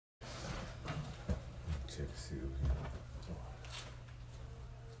check to see.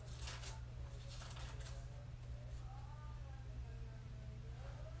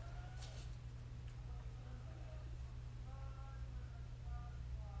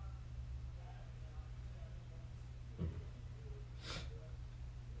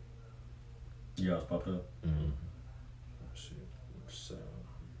 Yeah, it's popped up. Mm-hmm. Shit. So.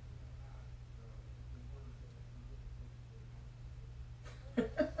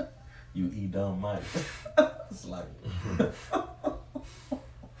 You Edumbmites. It's like.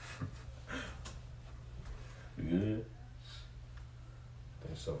 You good? I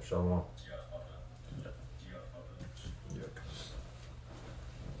think so. Shalom.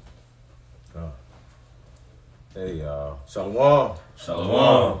 Yeah. Hey, y'all. Shalom.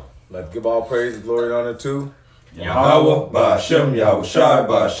 Shalom. Let's give all praise, glory, and honor to Yahweh, Ba'ashem, Yahushai,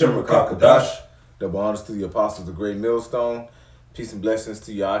 Ba'ashem, Rakakadash. double honors to the apostles of the great millstone. Peace and blessings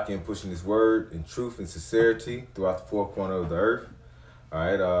to Yakin pushing his word in truth and sincerity throughout the four corners of the earth. All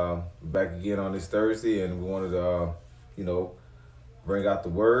right, we're back again on this Thursday, and we wanted to, bring out the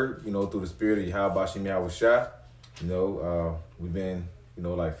word, through the spirit of Yahweh Ba'ashem Yahushai. We've been,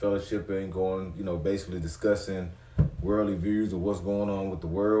 like fellowshipping, going, basically discussing worldly views of what's going on with the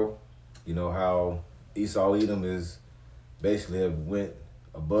world. How Esau Edom is basically have went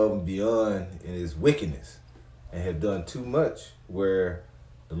above and beyond in his wickedness and have done too much, where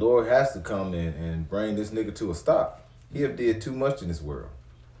the Lord has to come in and bring this nigga to a stop. He have did too much in this world.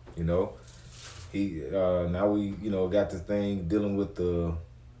 He now we got this thing dealing with the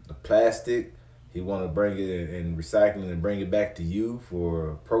plastic. He want to bring it and recycle it and bring it back to you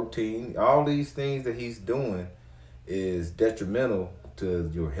for protein. All these things that he's doing is detrimental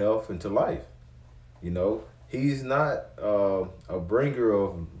to your health and to life. He's not a bringer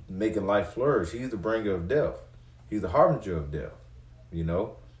of making life flourish. He's the bringer of death. He's the harbinger of death. And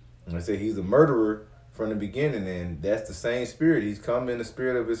I say he's a murderer from the beginning, and that's the same spirit. He's come in the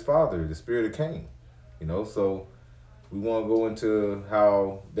spirit of his father, the spirit of Cain. So we want to go into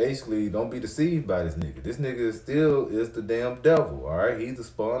how basically don't be deceived by this nigga. This nigga still is the damn devil. All right, he's the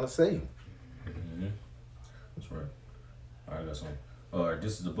spawn of Satan. Mm-hmm. That's right. All right, that's on. All right,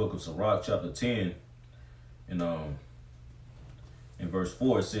 this is the book of Sirach, chapter 10, and in verse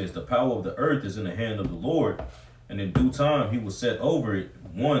 4 it says, "The power of the earth is in the hand of the Lord, and in due time he will set over it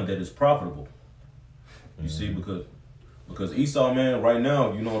one that is profitable." You see, because Esau, man, right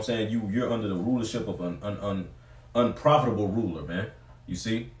now, you know what I'm saying, you're under the rulership of an unprofitable ruler, man. You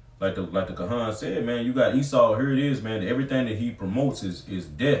see, like the Kahan said, man, you got Esau. Here it is, man. Everything that he promotes is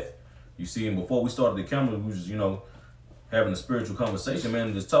death. You see, and before we started the camera, we was having a spiritual conversation, man,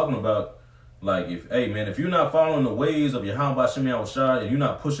 and just talking about like if you're not following the ways of Yahweh Ba'ashem Yahushai and you're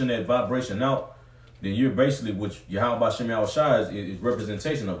not pushing that vibration out, then you're basically what Yahweh Ba'ashem Yahushai is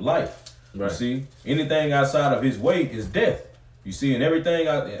representation of life. Right. You see, anything outside of his way is death. You see, and everything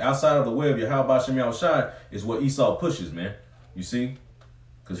outside of the way of Yahweh Ba'ashem Yahushai is what Esau pushes, man. You see,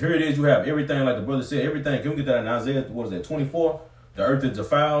 because here it is, you have everything, like the brother said, everything. Can we get that in Isaiah? What is that? 24. The earth is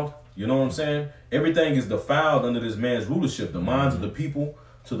defiled. You know what I'm saying? Everything is defiled under this man's rulership. The minds of the people,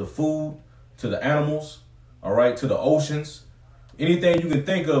 to the food, to the animals, all right, to the oceans. Anything you can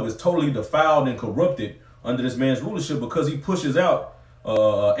think of is totally defiled and corrupted under this man's rulership because he pushes out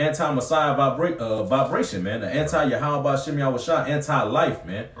anti-Messiah vibration, man. The anti-Yahweh Ba'ashem Yahushai, anti-life,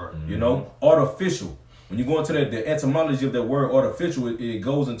 man. Right. Artificial. When you go into the etymology of that word artificial, it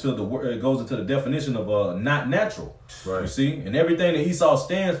goes into the definition of not natural. Right. You see, and everything that Esau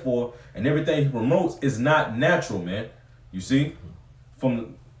stands for and everything he promotes is not natural, man. You see,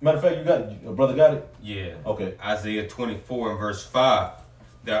 matter of fact, you got it. Your brother got it. Yeah. Okay. Isaiah 24 and verse 5.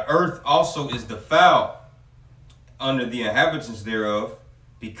 The earth also is defiled under the inhabitants thereof,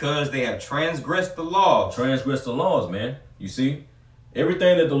 because they have transgressed the laws. Transgressed the laws, man. You see?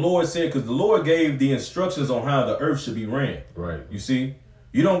 Everything that the Lord said, because the Lord gave the instructions on how the earth should be ran. Right. You see?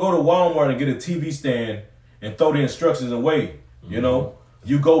 You don't go to Walmart and get a TV stand and throw the instructions away. Mm-hmm.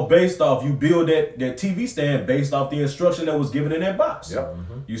 You go based off, you build that TV stand based off the instruction that was given in that box. Yep.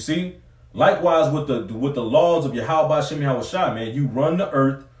 Mm-hmm. You see? Likewise with the laws of Yahweh Ba'ashem Yahushai, man, you run the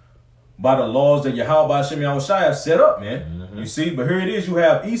earth by the laws that Yahweh Ba'ashem Yahushai have set up, man. Mm-hmm. You see? But here it is, you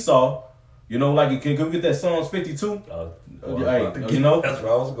have Esau, like, can we get that Psalms 52? That's where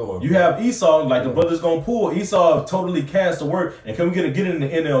I was going. You have Esau, like the brother's gonna pull. Esau totally cast the word. And can we get it in the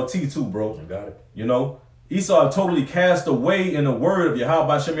NLT too, bro? You got it. Esau totally cast away in the word of Yahweh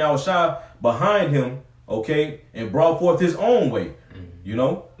Ba'ashem Yahushai behind him, okay, and brought forth his own way.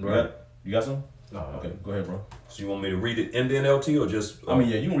 Mm-hmm. Right. You got some? No. Okay, go ahead, bro. So you want me to read it in the NLT or just? I mean,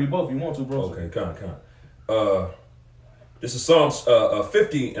 yeah, you can read both if you want to, bro. Okay, kind. This is Psalms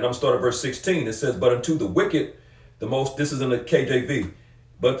 50, and I'm starting at verse 16. It says, but unto the wicked, this is in the KJV,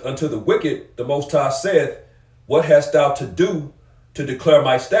 but unto the wicked, the Most High saith, what hast thou to do to declare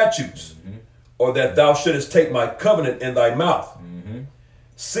my statutes, or that thou shouldest take my covenant in thy mouth?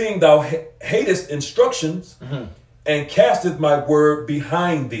 Seeing thou hatest instructions, and casteth my word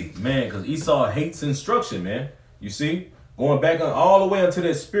behind thee. Man, because Esau hates instruction, man. You see? Going back all the way into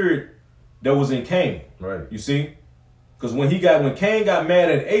that spirit that was in Cain. Right. You see? Because when Cain got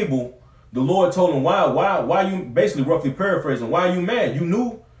mad at Abel, the Lord told him, why you, basically roughly paraphrasing, why are you mad? You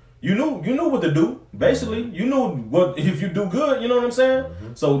knew what to do. Basically, you knew what, if you do good, you know what I'm saying?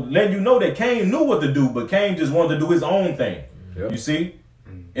 So letting you know that Cain knew what to do, but Cain just wanted to do his own thing. Yep. You see?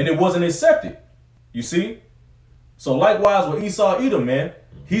 And it wasn't accepted. You see? So likewise with Esau Edom, man,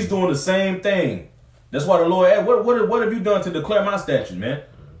 he's doing the same thing. That's why the Lord asked, what have you done to declare my statute, man?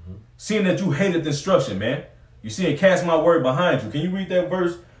 Seeing that you hated instruction, man. You see, and cast my word behind you. Can you read that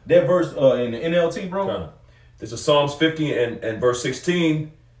verse in the NLT, bro? This is Psalms 50 and verse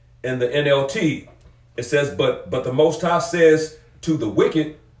 16 in the NLT. It says, but the Most High says to the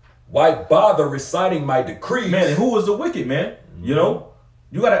wicked, why bother reciting my decrees? Man, and who is the wicked, man? You know?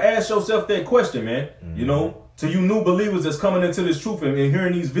 You got to ask yourself that question, man. You know? To you new believers that's coming into this truth and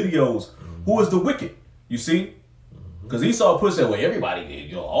hearing these videos, who is the wicked? You see? Because Esau puts that way, everybody,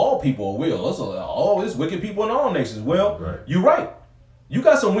 you know, all people will. All this wicked people in all nations. Well, you're right. You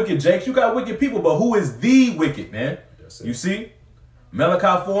got some wicked jakes, you got wicked people, but who is the wicked, man? You see?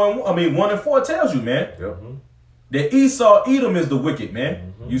 Malachi 1 and 4 tells you, man, that Esau Edom is the wicked,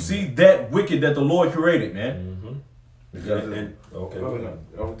 man. You see that wicked that the Lord created, man. I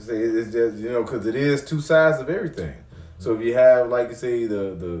would say it's just, you know, because it is two sides of everything. So if you have, like you say,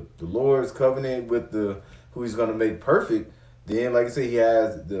 the Lord's covenant with who he's going to make perfect, then, like I say, he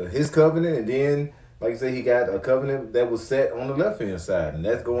has his covenant, and then, like I say, he got a covenant that was set on the left-hand side. And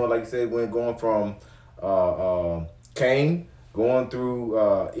that's going, like I said, going from Cain, going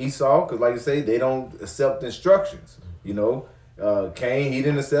through Esau, because, like I say, they don't accept instructions. You know, Cain, he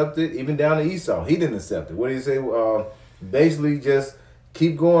didn't accept it. Even down to Esau, he didn't accept it. What did he say? Basically, just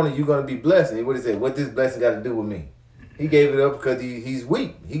keep going and you're going to be blessed. And what did he say? What this blessing got to do with me? He gave it up because he's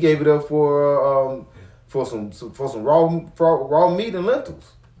weak. He gave it up for some raw meat and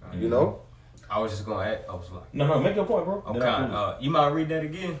lentils. You know. I was just gonna add. I was like, no, make your point, bro. Okay, you might read that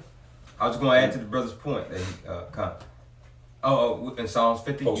again. I was gonna add to the brother's point that he in Psalms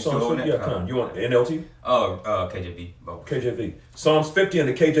 50. Oh, Psalms 50. Yeah, you want NLT? KJV. Both. KJV. Psalms 50 in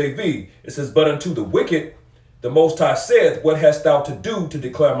the KJV. It says, "But unto the wicked, the Most High saith, what hast thou to do to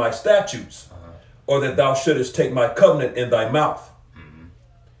declare my statutes, or that thou shouldest take my covenant in thy mouth?"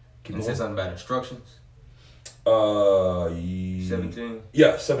 Can you say something about instructions? 17.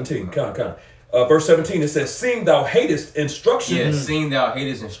 Yeah, 17. Kind of. Verse 17, it says, "Seeing thou hatest instruction." Yeah, seeing thou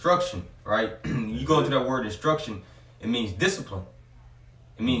hatest instruction, right? You go into that word instruction, it means discipline.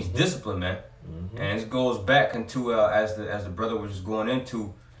 It means discipline, man. And it goes back into, as the brother was just going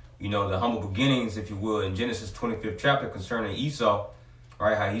into, you know, the humble beginnings, if you will, in Genesis 25th chapter concerning Esau,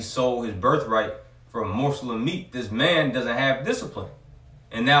 right? How he sold his birthright for a morsel of meat. This man doesn't have discipline.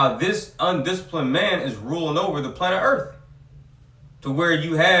 And now this undisciplined man is ruling over the planet Earth, to where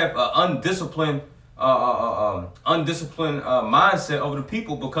you have an undisciplined mindset over the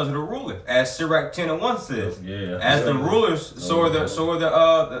people because of the ruler, as Sirach 10 and 1 says. Yeah. As the rulers, so are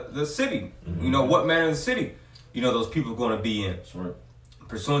the city. You know what manner of the city, you know, those people are going to be in. That's right.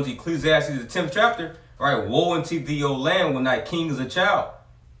 Pursuant to Ecclesiastes, the 10th chapter, right? Woe unto thee, O land, when thy king is a child.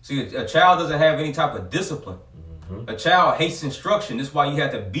 See, a child doesn't have any type of discipline. A child hates instruction. That's why you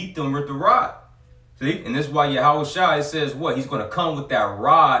have to beat them with the rod. See? And that's why Yahweh Shai says what? He's going to come with that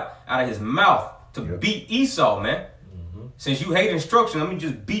rod out of his mouth to beat Esau, man. Since you hate instruction, let me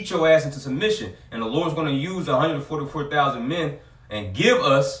just beat your ass into submission. And the Lord's going to use 144,000 men and give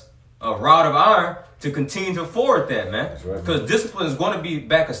us a rod of iron to continue to forward that, man. Because discipline is going to be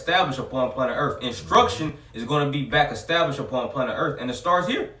back established upon planet Earth. Instruction is going to be back established upon planet Earth. And it starts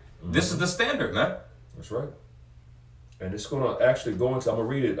here. This is the standard, man. That's right. And it's going to actually go into, I'm going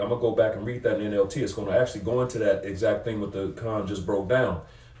to read it. I'm going to go back and read that in NLT. It's going to actually go into that exact thing what the Khan just broke down.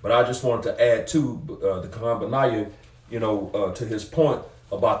 But I just wanted to add to the Khan Benaiah, you know, to his point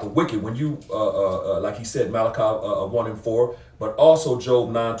about the wicked. When you, like he said, Malachi 1 and 4, but also Job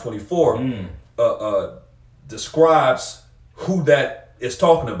 9:24 describes who that is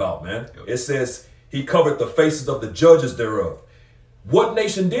talking about, man. It says he covered the faces of the judges thereof. What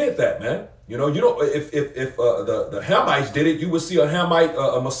nation did that, man? You know, if the Hamites did it, you would see a Hamite,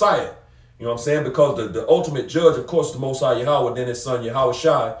 a Messiah. You know what I'm saying? Because the ultimate judge, of course, the Most High Yahweh, then his son Yahweh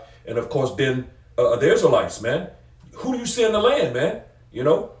Shai, and of course then the Israelites, man. who do you see in the land, man? You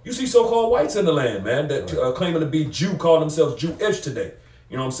know, you see so-called whites in the land, man, that claiming to be Jew, call themselves Jewish today.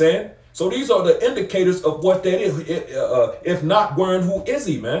 You know what I'm saying? So these are the indicators of what that is. If not, where and who is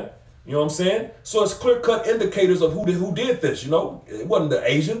he, man? You know what I'm saying? So it's clear-cut indicators of who did this. You know, it wasn't the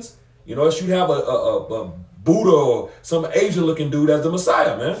Asians. You know, you'd have a Buddha or some Asian-looking dude as the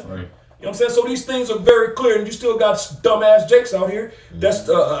Messiah, man. That's right. You know what I'm saying? So these things are very clear, and you still got dumbass Jakes out here. That's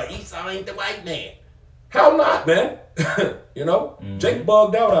Esau ain't the white man. How not, man? You know, Jake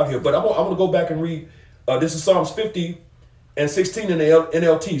bugged out here. But I'm gonna go back and read. This is Psalms 50 and 16 in the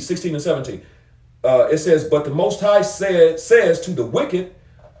NLT, 16 and 17. It says, "But the Most High says to the wicked,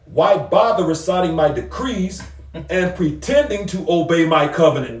 why bother reciting my decrees and pretending to obey my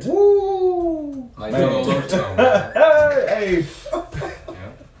covenant?" Woo! Like Joel Osteen. Hey,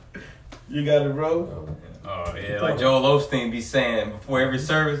 you got it, bro. Oh yeah, like Joel Osteen be saying before every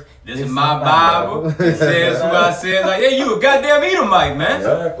service, "This is my Bible." It says what I said. Like, hey, you a goddamn Edomite, man.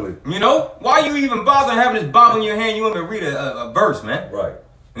 Exactly. You know, why you even bothering having this Bible in your hand? You want me to read a verse, man? Right.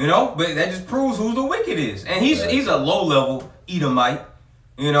 You know, but that just proves who the wicked is, and he's a low level Edomite.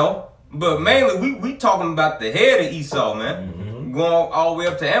 You know, but mainly we talking about the head of Esau, man, going all the way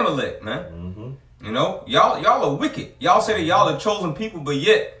up to Amalek, man. You know, y'all are wicked. Y'all say that y'all are chosen people, but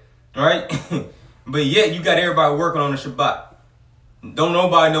yet, right? But yet you got everybody working on the Shabbat. Don't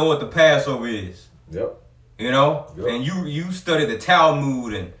nobody know what the Passover is. Yep. You know, and you study the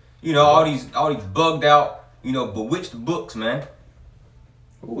Talmud and you know all these bugged out, you know, bewitched books, man.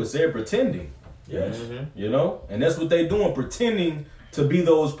 Ooh, it said pretending. Yes. You know, and that's what they doing, pretending to be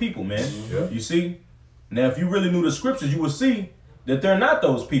those people, man. You see? Now, if you really knew the scriptures, you would see that they're not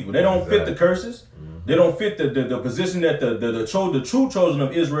those people. They don't fit the curses. They don't fit the position that the true chosen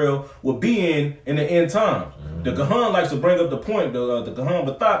of Israel will be in the end times. The Gahan likes to bring up the point, the Gahan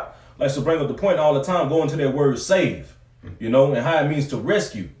Bathak likes to bring up the point all the time, going to that word save, you know, and how it means to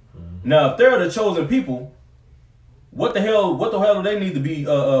rescue. Now, if they're the chosen people, what the hell do they need to be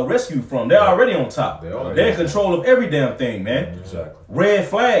rescued from? They're already on top. They're in control of every damn thing, man. Exactly. Red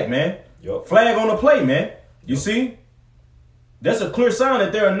flag, man. Flag on the play, man. You see? That's a clear sign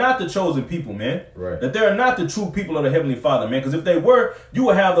that they are not the chosen people, man. Right. That they are not the true people of the Heavenly Father, man. Because if they were, you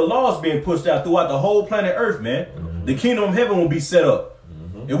would have the laws being pushed out throughout the whole planet Earth, man. The kingdom of heaven will be set up.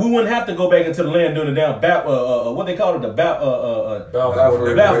 And we wouldn't have to go back into the land during the damn what they call it, the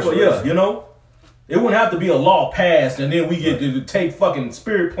Balfour, yeah, you know? It wouldn't have to be a law passed and then we get to take fucking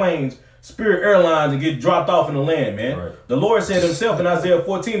Spirit Airlines and get dropped off in the land, man. Right. The Lord said himself in Isaiah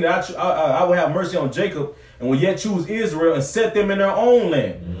 14 that I will have mercy on Jacob and will yet choose Israel and set them in their own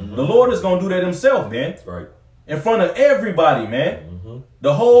land. The Lord is going to do that himself, man. Right. In front of everybody, man.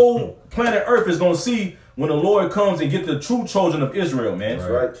 The whole planet Earth is going to see when the Lord comes and get the true children of Israel, man.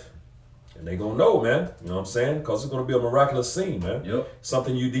 That's right. And they gonna know, man. You know what I'm saying? Because it's gonna be a miraculous scene, man. Yep.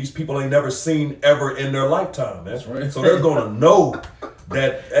 Something these people ain't never seen ever in their lifetime, man. That's right. So they're gonna know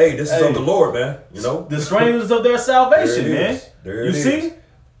that, hey, this is of the Lord, man. You know? The strangers of their salvation, There it man. is. There you it see? is.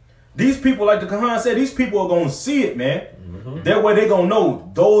 These people, like the Quran said, these people are gonna see it, man. That way they gonna know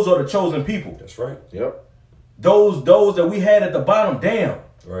those are the chosen people. That's right. Yep. Those that we had at the bottom, damn.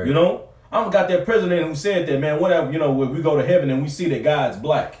 Right. You know? I got that president who said that, man, whatever, you know, when we go to heaven and we see that God's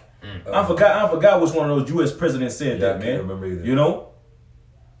black. I forgot which one of those U.S. presidents said that, man. I can't remember either. You know?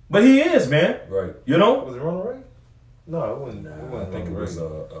 But he is, man. Right. You know? Was it Ronald Reagan? No, it wasn't. I think it was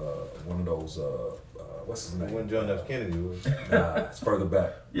one of those, what's his It name? wasn't John F. Kennedy, was it? Nah, it's further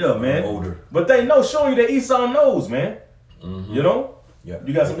back. Yeah, man. Older. But they know, showing you that Esau knows, man. You know? Yeah.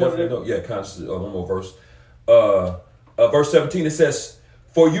 You got some more Definitely to know. Yeah, constantly. One more verse. Verse 17, it says,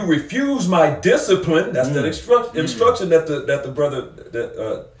 "For you refuse my discipline." That's that instruction that the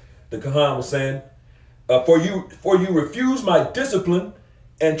brother the Kahan was saying. For you refuse my discipline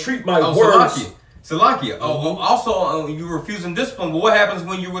and treat my words. Salakia. Also, you're refusing discipline. But what happens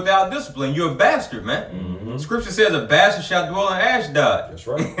when you're without discipline? You're a bastard, man. Scripture says a bastard shall dwell in Ashdod. That's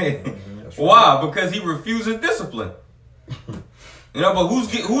right. That's right. Why? Because he refuses discipline. You know, but who's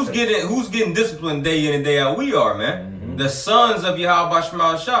getting disciplined day in and day out? We are, man. The sons of Yahweh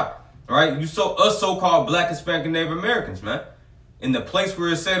Shemal Shah, right? Us so-called Black, Hispanic, and Native Americans, man. In the place where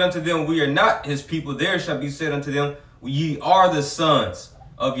it said unto them, we are not his people, there shall be said unto them, ye are the sons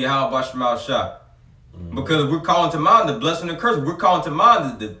of Yahweh Shemal Shah. Because we're calling to mind the blessing and curse. We're calling to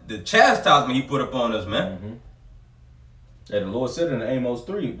mind the chastisement he put upon us, man. And the Lord said in Amos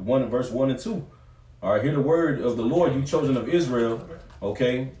 3, verse 1 and 2. All right, hear the word of the Lord, you chosen of Israel.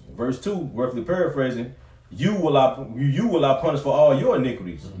 Okay, verse 2, roughly paraphrasing. You will I punish for all your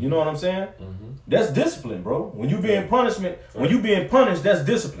iniquities. You know what I'm saying? That's discipline, bro. When you being punished, that's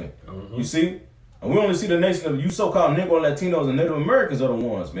discipline. You see? And we only see the nation of you so-called Negro, Latinos, and Native Americans are the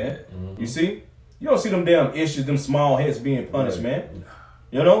ones, man. You see? You don't see them damn issues, them small heads being punished, man.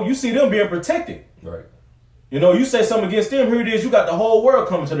 You know, you see them being protected. Right. You know, you say something against them, here it is, you got the whole world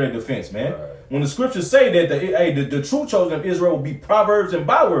coming to their defense, man. Right. When the scriptures say that the true chosen of Israel will be proverbs and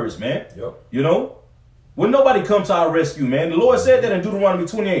bywords, man. Yep. You know? Will nobody come to our rescue, man? The Lord said that in Deuteronomy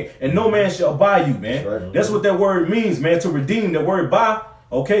 28, and no man shall buy you, man. Right. That's what that word means, man, to redeem. The word buy,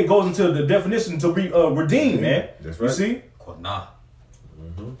 okay, goes into the definition to be redeem, man. That's right. You see? Nah.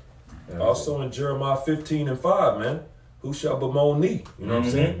 Also in Jeremiah 15:5, man, who shall bemoan thee? You know what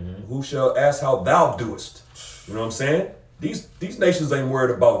I'm saying? Who shall ask how thou doest? You know what I'm saying? These nations ain't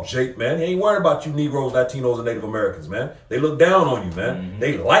worried about Jake, man. They ain't worried about you Negroes, Latinos, and Native Americans, man. They look down on you, man.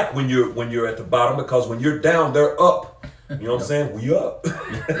 They like when you're at the bottom, because when you're down, they're up. You know what I'm saying? We up.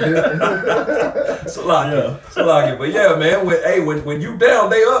 It's a lot. It's a lot. But yeah, man, when you down,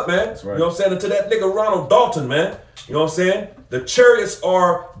 they up, man. Right. You know what I'm saying? And to that nigga Ronald Dalton, man. You know what I'm saying? The chariots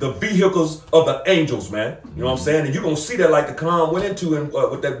are the vehicles of the angels, man. You know what I'm saying? And you're going to see that like the Quran went into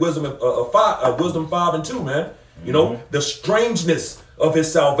with that wisdom wisdom 5 and 2, man. You know, the strangeness of his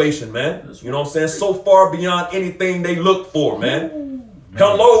salvation, man. You know what I'm saying? So far beyond anything they looked for, man.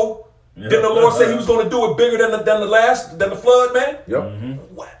 Hello? Yeah. Didn't the Lord say he was going to do it bigger than the flood, man? Yep.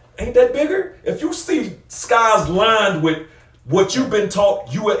 What? Ain't that bigger? If you see skies lined with what you've been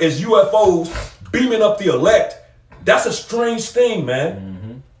taught as UFOs beaming up the elect, that's a strange thing,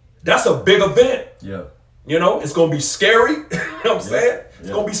 man. That's a big event. Yeah. You know, it's going to be scary. You know what I'm saying? It's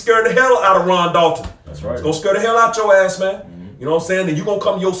going to be scaring the hell out of Ron Dalton. That's right. It's going to scare the hell out your ass, man. You know what I'm saying? And you're going to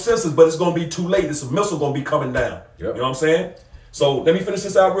come to your senses, but it's going to be too late. This missile going to be coming down. Yep. You know what I'm saying? So let me finish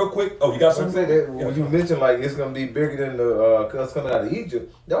this out real quick. Oh, you got I'm something? saying that when you mentioned like it's gonna be bigger than the us coming out of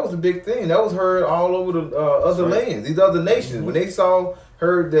Egypt, that was a big thing. That was heard all over the other lands, these other nations. When they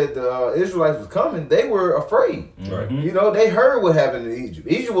heard that the Israelites was coming, they were afraid. Right. You know, they heard what happened in Egypt.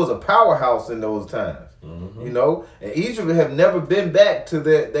 Egypt was a powerhouse in those times. You know, and Egypt have never been back to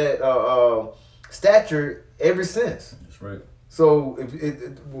that stature ever since. That's right. So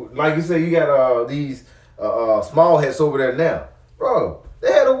like you say, you got these small heads over there now. Bro,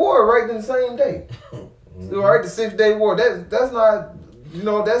 they had a war right in the same day. So, right, the 6-day war. That's not, you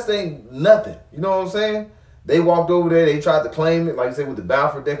know, that's ain't nothing. You know what I'm saying? They walked over there. They tried to claim it, like you said, with the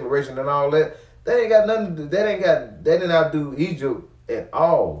Balfour Declaration and all that. They ain't got nothing. They didn't outdo Egypt at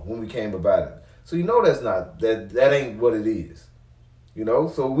all when we came about it. So you know that ain't what it is. You know.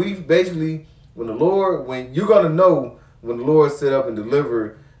 So we basically, when you're gonna know when the Lord set up and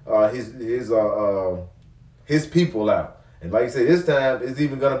deliver his people out. And like I said, this time it's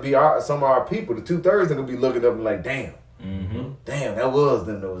even gonna be some of our people. The 2/3 are gonna be looking up and like, damn, damn, that was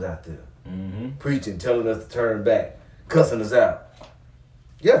them that was out there preaching, telling us to turn back, cussing us out.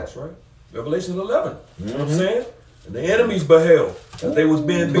 Yeah, That's right. Revelation 11. You know what I'm saying? And the enemies beheld that they was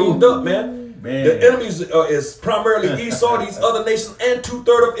being beamed up, man. The enemies is primarily Esau, these other nations, and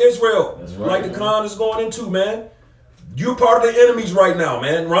 2/3 of Israel. That's right, like the Quran is going into, man. You're part of the enemies right now,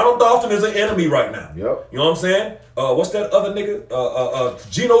 man. Ronald Dalton is an enemy right now. Yep. You know what I'm saying? What's that other nigga?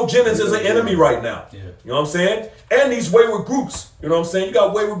 Geno Jennings is an enemy right now. Yeah. You know what I'm saying? And these wayward groups. You know what I'm saying? You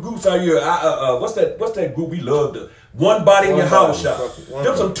got wayward groups out here. What's that group we love? One body in your house shop.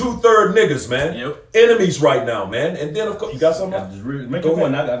 Them some 2/3 niggas, man. Yep. Enemies right now, man. And then of course you got something. Just make your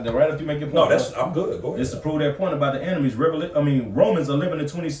point. Right after you make your point. No, I'm good. Go ahead. Just to prove that point about the enemies. Romans 11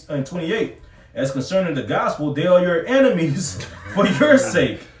 and 28. As concerning the gospel, they are your enemies for your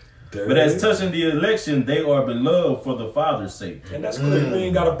sake. But as touching the election, they are beloved for the Father's sake. And that's clear. We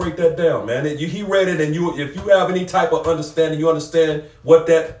ain't got to break that down, man. He read it, and if you have any type of understanding, you understand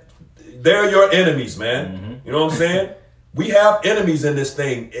they're your enemies, man. You know what I'm saying? We have enemies in this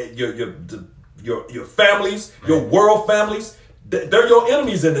thing. Your families, your world families, they're your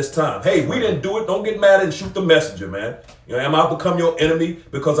enemies in this time. Hey, we didn't do it. Don't get mad and shoot the messenger, man. You know, am I become your enemy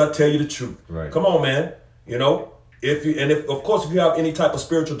because I tell you the truth? Right. Come on, man. You know, if of course if you have any type of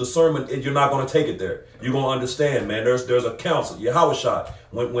spiritual discernment, you're not going to take it there. You're going to understand, man. There's a counsel. Yahweh shot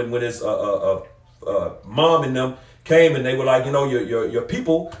when his mom and them came and they were like, you know, your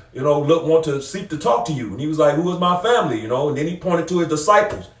people, you know, want to seek to talk to you. And he was like, who is my family? You know, and then he pointed to his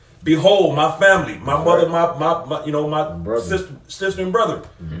disciples. Behold, my family, my mother, my sister and brother.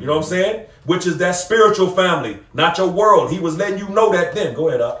 You know what I'm saying? Which is that spiritual family, not your world. He was letting you know that then. Go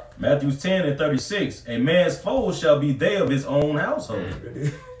ahead, Up. Matthew 10 and 36. A man's foes shall be they of his own household.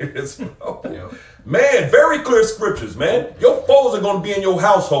 Man, very clear scriptures, man. Your foes are going to be in your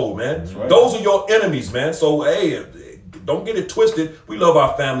household, man. Right. Those are your enemies, man. So, hey, don't get it twisted. We love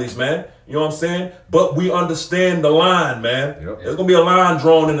our families, man. You You know what I'm saying? But we understand the line, man. Yep. There's going to be a line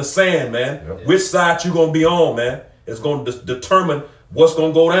drawn in the sand, man. Yep. Which side you going to be on, man? It's going to determine what's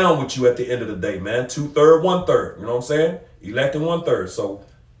going to go down with you at the end of the day, man. 2/3, 1/3. You know what I'm saying? Electing 1/3. So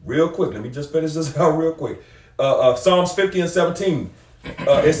real quick, let me just finish this out real quick. Psalms 50 and 17.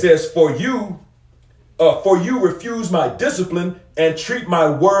 It says, For you refuse my discipline and treat my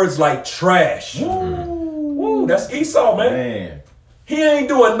words like trash. Woo, that's Esau, man. He ain't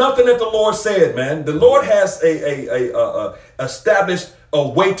doing nothing that the Lord said, man. The Lord has established a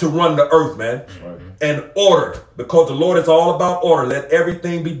way to run the earth, man. And order, because the Lord is all about order. Let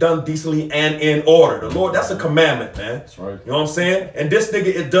everything be done decently and in order. The Lord, that's a commandment, man. That's right. You know what I'm saying? And this nigga,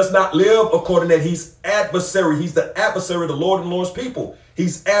 it does not live according to that. He's adversary. He's the adversary of the Lord and Lord's people.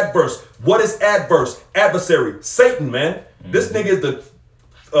 He's adverse. What is adverse? Adversary. Satan, man. This nigga is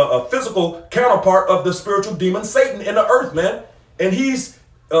the physical counterpart of the spiritual demon Satan in the earth, man. And he's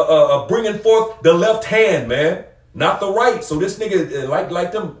bringing forth the left hand, man, not the right. So this nigga,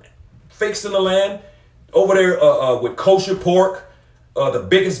 like them fakes in the land over there with kosher pork, the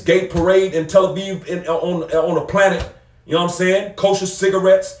biggest gay parade in Tel Aviv on the planet. You know what I'm saying? Kosher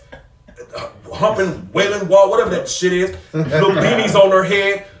cigarettes, humping, wailing wall, whatever that shit is. Little beanies on their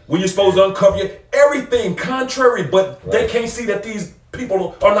head when you're supposed to uncover you. Everything contrary, but they can't see that these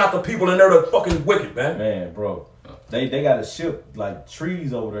people are not the people and they're the fucking wicked, man. Man, bro. They got to ship like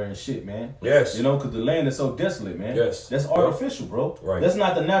trees over there and shit, man. Yes. You know, because the land is so desolate, man. Yes. That's artificial, bro. Right. That's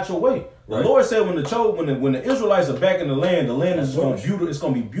not the natural way. The Right. Lord said when the Israelites are back in the land is going to it's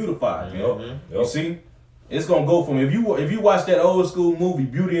going to be beautified, man. Yep. You see, it's going to go from if you watch that old school movie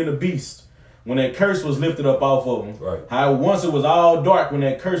Beauty and the Beast, when that curse was lifted up off of them, Right. how once it was all dark when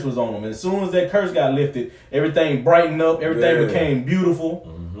that curse was on them, and as soon as that curse got lifted, everything brightened up, everything became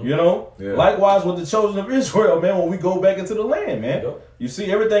beautiful. You know, likewise with the children of Israel, man. When we go back into the land, man, you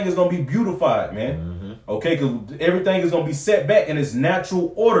see everything is gonna be beautified, man. Okay, because everything is gonna be set back in its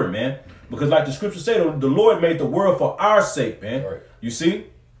natural order, man. Because like the scripture said, the Lord made the world for our sake, man. Right. You see?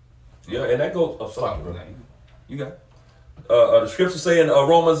 Yeah, and that goes. Sorry, bro. You got it. The scripture say in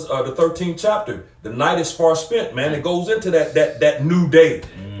Romans the 13th chapter, the night is far spent, man. It goes into that new day.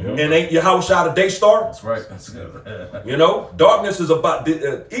 And ain't Yahushua the day star? That's right. That's good. You know, darkness is about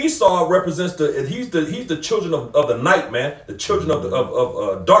Esau represents he's the children of the night, man. The children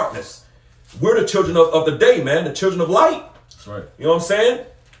of darkness. We're the children of the day, man. The children of light. That's right. You know what I'm saying?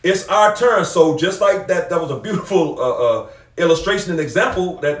 It's our turn. So just like that was a beautiful illustration and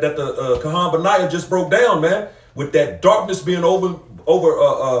example that the Kahan Benaiah just broke down, man. With that darkness being over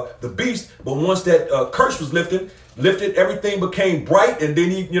the beast, but once that curse was lifted, everything became bright, and then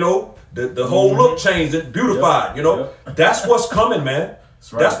the whole look changed and beautified. You know, that's what's coming, man.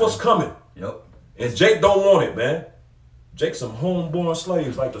 That's what's coming. Yep. And Jake don't want it, man. Jake's some homeborn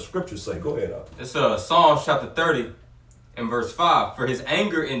slaves, like the scriptures say. Go ahead, It's Psalms chapter 30 and verse 5. For his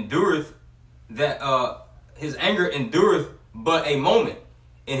anger endureth but a moment.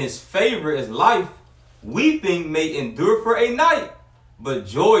 In his favor is life. Weeping may endure for a night, but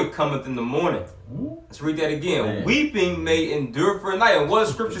joy cometh in the morning. Let's read that again. Man. Weeping may endure for a night. And what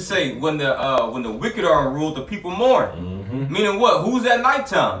does scripture say? When the wicked are ruled, the people mourn. Meaning what? Who's at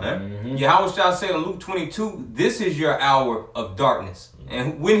nighttime, man? Yahushua said in Luke 22, this is your hour of darkness.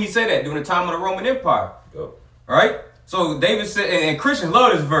 And when he said that? During the time of the Roman Empire. All right? So David said, and Christians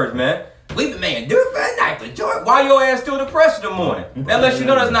love this verse, man. Weeping may endure for a night, but joy. Why your ass still depressed in the morning? That lets you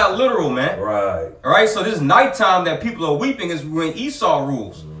know that's not literal, man. Right. All right? So this nighttime that people are weeping is when Esau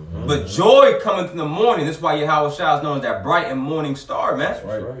rules. But joy cometh in the morning. That's why Yahushua is known as that bright and morning star, man.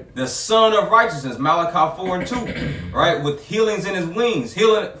 That's right. The son of righteousness, Malachi 4 and 2. Right? With healings in his wings.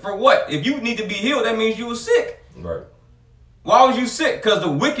 Healing for what? If you need to be healed, that means you were sick. Right. Why was you sick? Because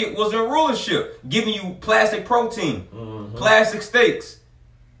the wicked was in rulership. Giving you plastic protein, plastic steaks,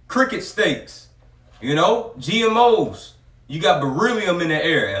 cricket steaks, you know, GMOs. You got beryllium in the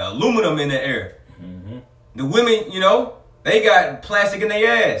air, aluminum in the air. The women, you know, they got plastic in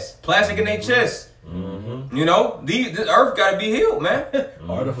their ass, plastic in their chest. You know, the earth got to be healed, man.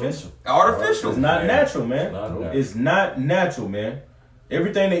 Artificial. Artificial. It's not natural, man. It's not natural, man.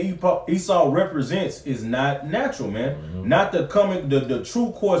 Everything that Esau represents is not natural, man. Not the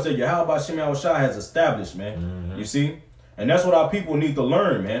true course that Yahweh Shem Yahushua has established, man. You see? And that's what our people need to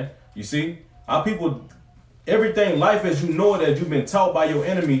learn, man. You see? Our people, everything, life as you know it, as you've been taught by your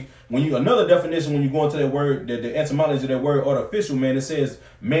enemy. Another definition, when you go into that word, the etymology of that word artificial, man, it says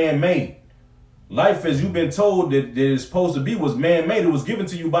man-made. Life as you've been told that it's supposed to be was man-made. It was given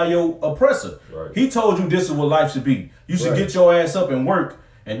to you by your oppressor. Right. He told you this is what life should be. You should get your ass up and work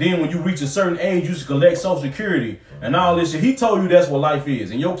And then when you reach a certain age, you should collect Social Security and all this shit. He told you that's what life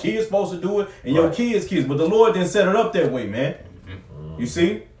is. And your kids supposed to do it, and your kids' kids. But the Lord didn't set it up that way, man. You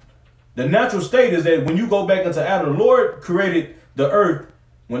see? The natural state is that when you go back into Adam, the Lord created the earth.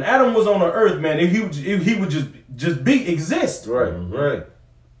 When Adam was on the earth, man, he would just exist. Right, right.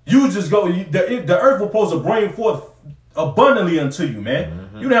 You would just go, the earth was supposed to bring forth abundantly unto you, man.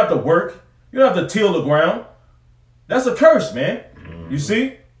 You don't have to work. You don't have to till the ground. That's a curse, man. You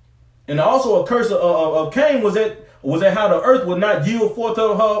see? And also a curse of Cain was that how the earth would not yield forth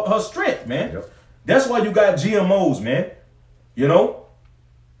her strength, man. Yep. That's why you got GMOs, man. You know?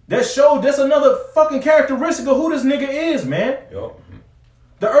 That's another fucking characteristic of who this nigga is, man. Yep.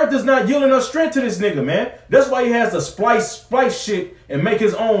 The earth is not yielding her strength to this nigga, man. That's why he has to splice shit and make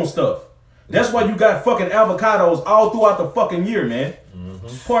his own stuff. That's why you got fucking avocados all throughout the fucking year, man.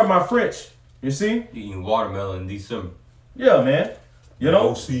 Pardon my French. You see? You eating watermelon in December. Yeah, man. You know?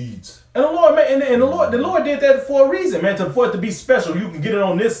 No seeds. And the Lord, man, and the Lord did that for a reason, man, for it to be special. You can get it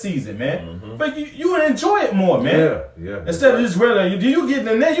on this season, man. But you would enjoy it more, man. Yeah. Instead of just regular, you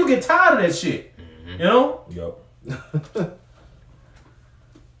get tired of that shit. You know? Yep.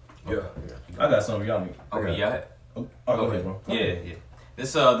 Yeah. I got something y'all need. Okay, yeah. Oh, go ahead, bro. Yeah.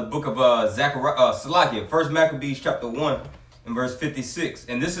 This the book of Salakia, First Maccabees chapter 1 and verse 56.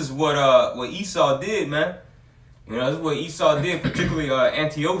 And this is what Esau did, man. You know, this is what Esau did, particularly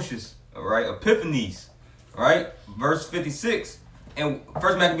Antiochus, all right, Epiphanes, all right, verse 56. And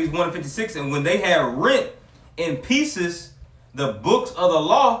First Maccabees 1 and 56. And when they had rent in pieces the books of the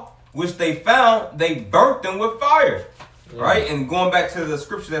law, which they found, they burnt them with fire. Right? And going back to the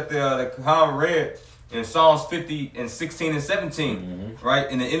scripture that the Kahan read in Psalms 50 and 16 and 17,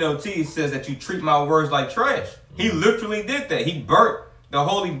 right? In the NLT, it says that you treat my words like trash. He literally did that. He burnt the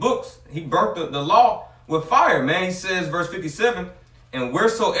holy books. He burnt the law with fire, man. He says, verse 57, and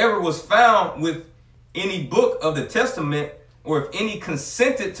wheresoever was found with any book of the testament, or if any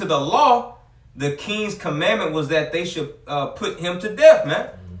consented to the law, the king's commandment was that they should put him to death, man.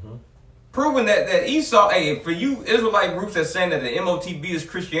 Proving that Esau, hey, for you Israelite groups that's saying that the MOTB is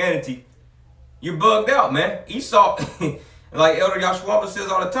Christianity, you're bugged out, man. Esau, like Elder Yahshua says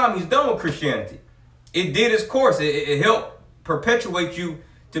all the time, he's done with Christianity. It did its course. It helped perpetuate you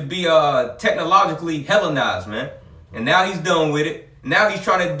to be technologically Hellenized, man. And now he's done with it. Now he's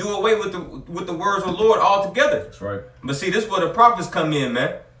trying to do away with the words of the Lord altogether. That's right. But see, this is where the prophets come in,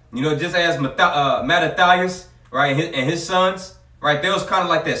 man. You know, just as Mattathias, right, and his sons, right, there was kind of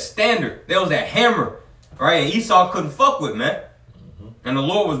like that standard. There was that hammer, right, and Esau couldn't fuck with, man. And the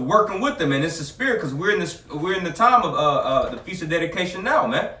Lord was working with them, and it's the spirit, because we're in the time of the feast of dedication now,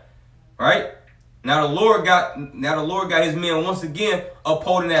 man. Right? Now the Lord got his men once again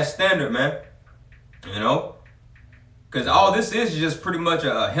upholding that standard, man. You know? Because all this is just pretty much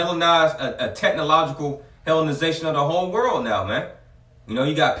a Hellenized, a technological Hellenization of the whole world now, man. You know,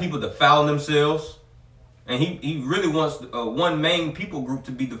 you got people defiling themselves. And he really wants one main people group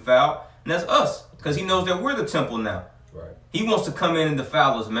to be defiled, and that's us, because he knows that we're the temple now. Right. He wants to come in and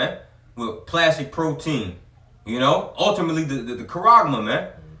defile us, man, with plastic protein. You know, ultimately the charagma,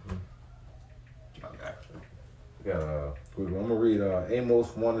 man. I'm gonna read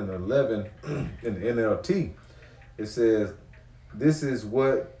Amos 1 and 11 in the NLT. It says, "This is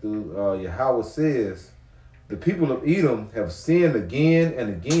what Yahweh says. The people of Edom have sinned again and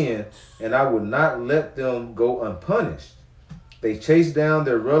again, and I will not let them go unpunished. They chased down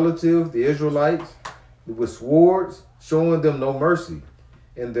their relatives, the Israelites, with swords, showing them no mercy.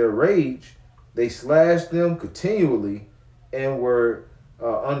 In their rage, they slashed them continually and were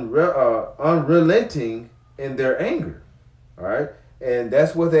unrelenting in their anger." All right, and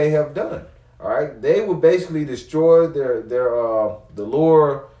that's what they have done. All right, they will basically destroy the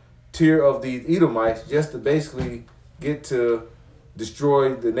lower tier of these Edomites just to basically get to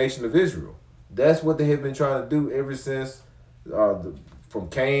destroy the nation of Israel. That's what they have been trying to do ever since from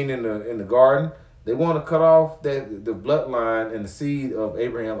Cain in the garden. They want to cut off the bloodline and the seed of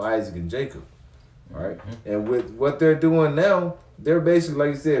Abraham, Isaac, and Jacob. All right, and with what they're doing now, they're basically,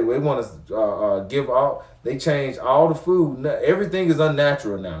 like you said, they want to give all. They change all the food. Everything is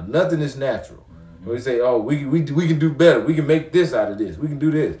unnatural now. Nothing is natural. We say, oh, we can do better. We can make this out of this. We can do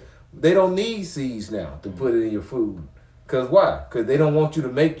this. They don't need seeds now to put it in your food. Cause why? Cause they don't want you to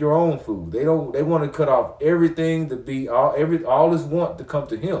make your own food. They want to cut off everything to be all his want to come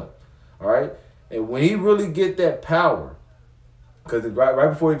to him. All right. And when he really get that power, cause right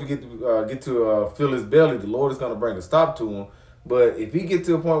before he get to fill his belly, the Lord is gonna bring a stop to him. But if he get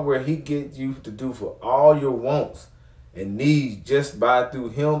to a point where he gets you to do for all your wants and needs just by through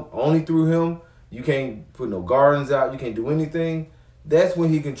him, only through him, you can't put no gardens out. You can't do anything. that's when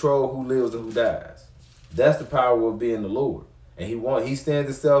he controls who lives and who dies. That's the power of being the Lord. And he stands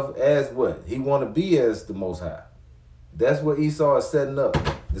himself as what? He want to be as the Most High. That's what Esau is setting up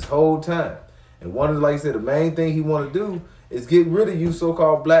this whole time. And one of the, like I said, the main thing he want to do is get rid of you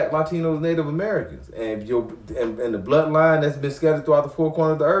so-called black, Latinos, Native Americans. And and the bloodline that's been scattered throughout the four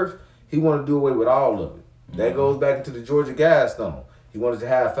corners of the earth, he want to do away with all of it. That goes back into the Georgia Guidestone. He wanted to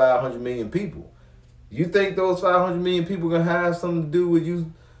have 500 million people. You think those 500 million people gonna have something to do with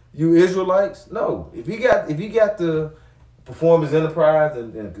you Israelites? No. If he got to perform his enterprise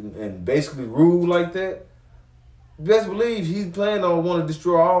and basically rule like that, best believe he's planning on wanting to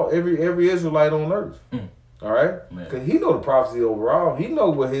destroy every Israelite on earth. All right, because he know the prophecy overall. He know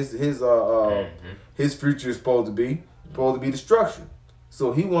what his future is supposed to be. Supposed to be destruction.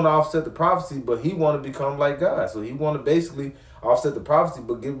 So he want to offset the prophecy, but he want to become like God. So he want to basically offset the prophecy,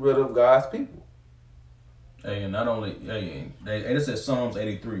 but get rid of God's people. Hey, and not only, this is Psalms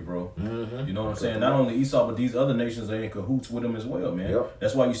 83, bro. You know what I'm saying? Not only Esau, but these other nations are in cahoots with him as well, man. Yep.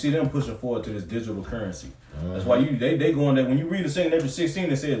 That's why you see them pushing forward to this digital currency. That's why they go in there. When you read the second Ezra 16,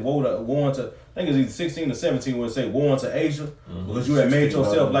 it says woe unto, I think it's either 16 or 17 where it say woe unto Asia, because you have made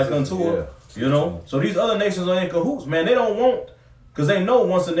yourself like unto her. You know? So these other nations are in cahoots, man. They don't want, because they know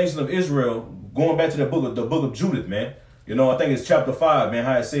once the nation of Israel, going back to the book of Judith, man. You know, I think it's chapter 5, man,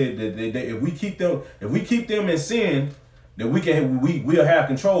 how it said that if we keep them in sin, then we'll have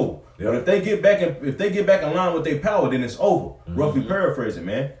control. Yep. But if they get back in line with their power, then it's over. Roughly paraphrasing,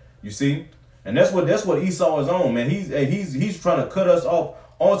 man. You see? And that's what Esau is on, man. He's trying to cut us off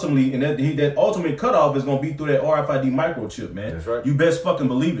ultimately, and that ultimate cutoff is gonna be through that RFID microchip, man. That's right. You best fucking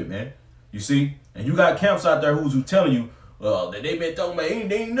believe it, man. You see? And you got camps out there who's telling you, that they been talking about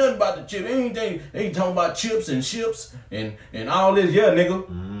ain't nothing about the chip. They ain't talking about chips and ships and all this. Yeah, nigga.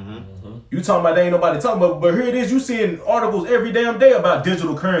 You talking about they ain't nobody talking about, but here it is. You seeing articles every damn day about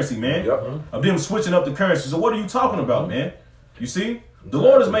digital currency, man. Of them switching up the currency. So what are you talking about, man? You see? The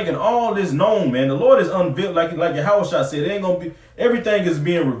Lord is making all this known, man. The Lord is unveiled, like Yahushua said. It ain't gonna be, everything is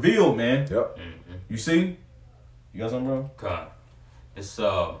being revealed, man. You see? You got something, bro? God. It's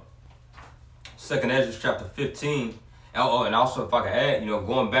 2nd Ezra chapter 15. Oh, and also if I can add,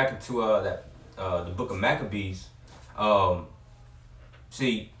 going back into the book of Maccabees,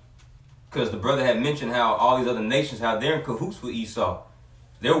 see, because the brother had mentioned how all these other nations, how they're in cahoots with Esau.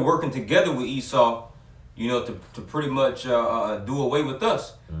 They're working together with Esau, to pretty much do away with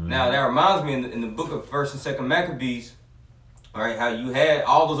us. Now that reminds me in the book of 1st and 2nd Maccabees, all right, how you had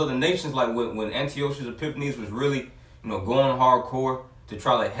all those other nations, like when Antiochus Epiphanes was really, going hardcore to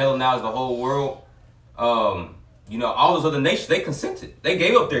try to Hellenize the whole world. All those other nations, they consented. They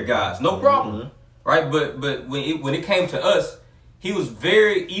gave up their guys, no problem, right? But when it came to us,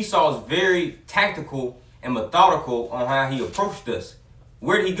 Esau was very tactical and methodical on how he approached us.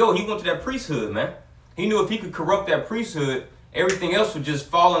 Where did he go? He went to that priesthood, man. He knew if he could corrupt that priesthood, everything else would just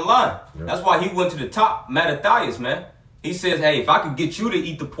fall in line. That's why he went to the top, Mattathias, man. He says, hey, if I could get you to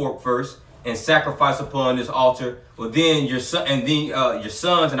eat the pork first and sacrifice upon this altar, well then your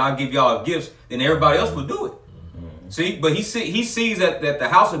sons and I'll give y'all gifts, then everybody else will do it. See, but he sees that the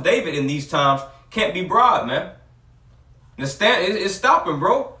house of David in these times can't be bribed, man. The stand is stopping,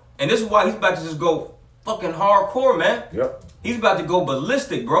 bro. And this is why he's about to just go fucking hardcore, man. He's about to go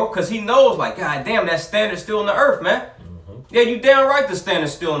ballistic, bro, because he knows, like, God damn, that standard's still in the earth, man. Yeah, you damn right the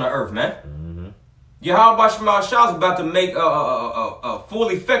standard's still in the earth, man. Yahweh Shema Shah is about to make a full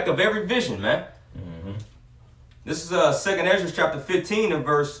effect of every vision, man. This is 2nd Ezra chapter 15 and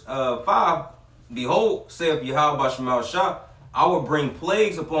verse 5. Behold, saith Yahweh Shema Shah, I will bring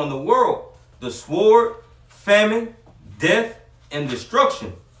plagues upon the world, the sword, famine, death, and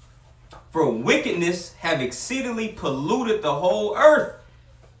destruction. For wickedness have exceedingly polluted the whole earth.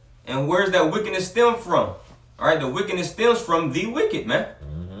 And where's that wickedness stem from? All right, the wickedness stems from the wicked, man.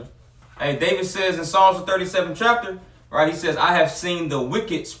 Hey, David says in Psalms 37 chapter, right, he says, I have seen the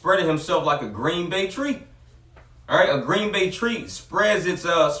wicked spreading himself like a green bay tree. All right, a green bay tree spreads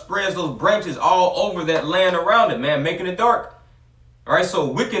those branches all over that land around it, man, making it dark. All right, so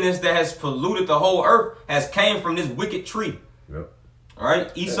wickedness that has polluted the whole earth has came from this wicked tree. All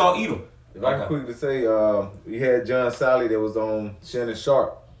right, Esau, Edom. If I can quickly say, we had John Sally that was on Shannon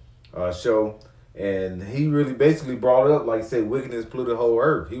Sharp show, and he really basically brought up, like I said, wickedness polluted the whole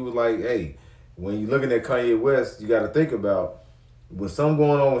earth. He was like, hey, when you're looking at Kanye West, you got to think about when something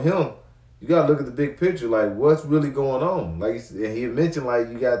going on with him. You got to look at the big picture, like what's really going on. Like he mentioned, like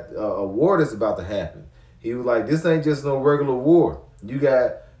you got a war that's about to happen. He was like, this ain't just no regular war. You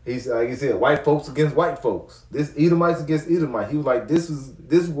got, like he said, white folks against white folks. This Edomites against Edomites. He was like,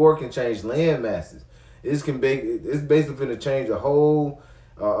 this war can change land masses. it's basically going to change the whole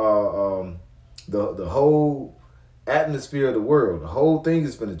the whole atmosphere of the world. The whole thing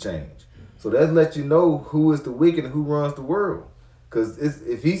is going to change. So that lets you know who is the wicked and who runs the world. Because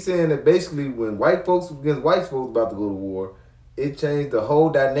if he's saying that basically when white folks against white folks about to go to war, it changed the whole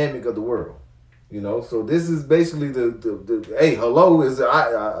dynamic of the world. You know, so this is basically the hey, hello is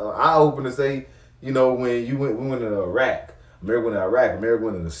I open to say, you know, when we went to Iraq, America went to Iraq, America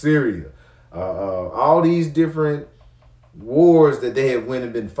went into Syria, all these different wars that they had went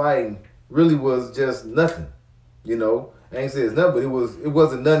and been fighting really was just nothing. You know, I ain't saying it's nothing, but it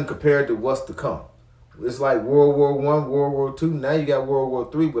wasn't nothing compared to what's to come. It's like World War I, World War II. Now you got World War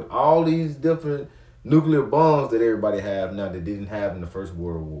III with all these different nuclear bombs that everybody have now that didn't have in the First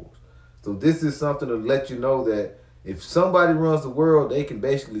World Wars. So this is something to let you know that if somebody runs the world, they can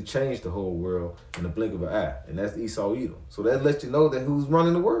basically change the whole world in the blink of an eye. And that's Esau Edom. So that lets you know that who's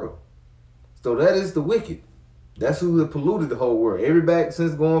running the world. So that is the wicked. That's who have polluted the whole world. Everybody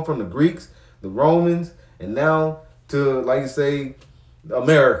since going from the Greeks, the Romans, and now to, like you say,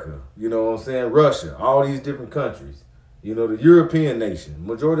 America, you know what I'm saying, Russia, all these different countries, you know, the European nation,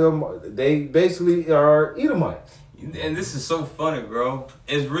 majority of them, they basically are Edomites. And this is so funny, bro.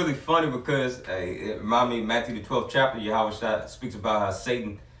 It's really funny because it reminds me of Matthew the 12th chapter. Yahweh speaks about how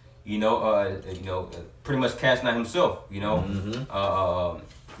Satan, pretty much casting out himself. A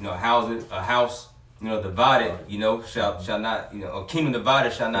house, divided, shall not, a kingdom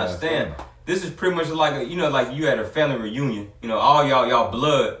divided shall not stand. This is pretty much like like you had a family reunion. All y'all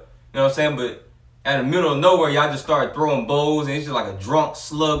blood. You know what I'm saying? But out of the middle of nowhere, y'all just started throwing bowls, and it's just like a drunk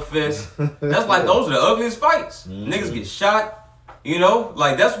slug fest. That's like those are the ugliest fights. Niggas get shot.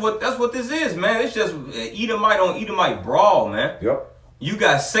 Like that's what this is, man. It's just Edomite on Edomite brawl, man. Yep. You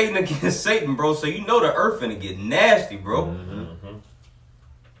got Satan against Satan, bro. So you know the earth finna get nasty, bro. I'm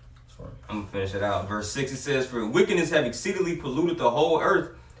gonna finish it out. Verse 6, it says, "For wickedness have exceedingly polluted the whole earth,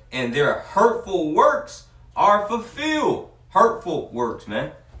 and their hurtful works are fulfilled." Hurtful works,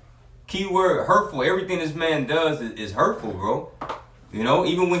 man. Key word, hurtful. Everything this man does is hurtful, bro.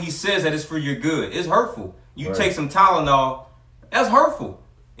 Even when he says that it's for your good, it's hurtful. You take some Tylenol, that's hurtful.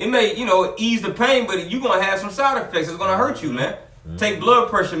 It may, ease the pain, but you're going to have some side effects. It's going to hurt you, man. Take blood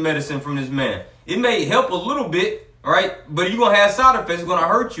pressure medicine from this man. It may help a little bit, right? But you're going to have side effects. It's going to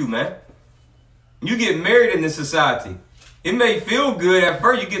hurt you, man. You get married in this society. It may feel good at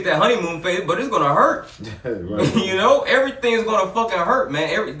first, you get that honeymoon phase, but it's going to hurt. Right. Everything is going to fucking hurt,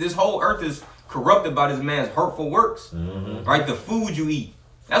 man. This whole earth is corrupted by this man's hurtful works. Right? The food you eat.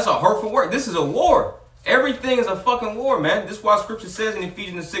 That's a hurtful work. This is a war. Everything is a fucking war, man. This is why scripture says in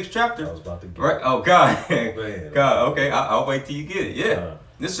Ephesians the 6th chapter. I was about to get right? Oh, God. Man. God, okay. I'll wait till you get it. Yeah.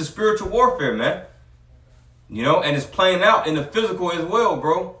 This is spiritual warfare, man. And it's playing out in the physical as well,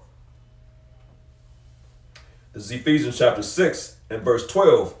 bro. This is Ephesians chapter 6 and verse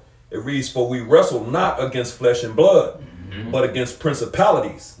 12. It reads, "For we wrestle not against flesh and blood, but against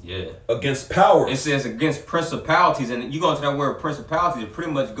principalities, against powers." It says against principalities, and you go into that word principalities, it pretty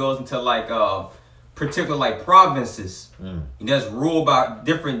much goes into like particular like provinces that's ruled by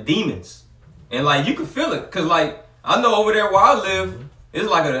different demons, and like you can feel it, cause like I know over there where I live, it's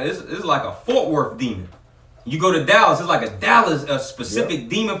like a Fort Worth demon. You go to Dallas, it's like a specific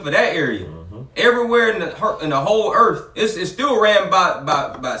demon for that area. Everywhere in the whole earth, it's still ran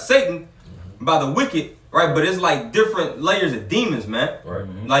by Satan, by the wicked, right? But it's like different layers of demons, man. Right.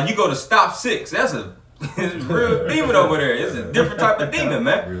 Like you go to Stop 6, that's a real demon over there. It's a different type of demon,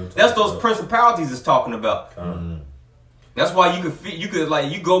 man. That's those principalities it's talking about. That's why you could like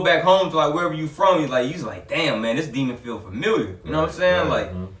you go back home to like wherever you from. You're like, damn, man, this demon feel familiar. You know what I'm saying?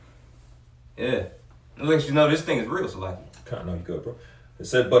 Like, yeah. It lets you know this thing is real. So like, No, you good, bro. It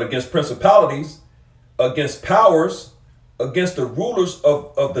said, "But against principalities, against powers, against the rulers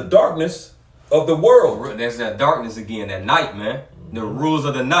of the darkness of the world." That's that darkness again, that night, man. The rulers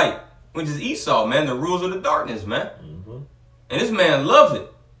of the night, which is Esau, man. The rulers of the darkness, man. And this man loves it,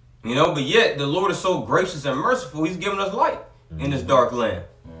 But yet the Lord is so gracious and merciful. He's giving us light in this dark land,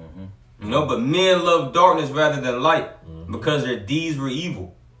 But men love darkness rather than light because their deeds were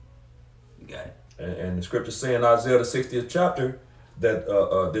evil. You got it. And the scripture say in Isaiah the 60th chapter that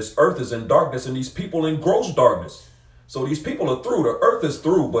this earth is in darkness and these people in gross darkness. So these people are through. The earth is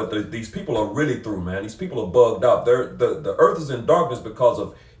through, but these people are really through, man. These people are bugged out. The earth is in darkness because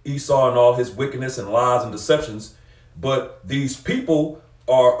of Esau and all his wickedness and lies and deceptions. But these people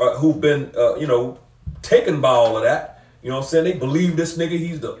are who've been, taken by all of that. You know what I'm saying? They believe this nigga.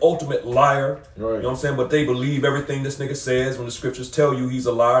 He's the ultimate liar. Right. You know what I'm saying? But they believe everything this nigga says when the scriptures tell you he's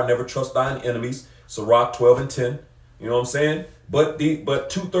a liar. Never trust thine enemies. Sirach 12 and 10. You know what I'm saying? But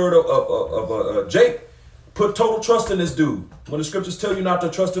 2/3 of Jake put total trust in this dude. When the scriptures tell you not to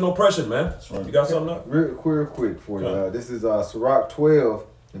trust in oppression, man. That's right. You got something up? Real quick for you. Okay. This is Sirach 12,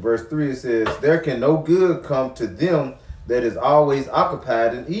 verse 3. It says, "There can no good come to them that is always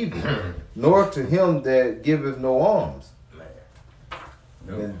occupied in evil, nor to him that giveth no alms."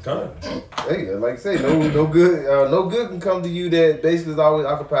 And, hey, like I say, no good can come to you that basically is always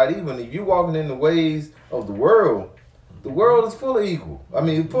occupied evil. And if you're walking in the ways of the world is full of evil. I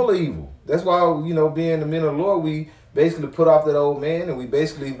mean, full of evil. That's why, being the men of the Lord, we basically put off that old man and we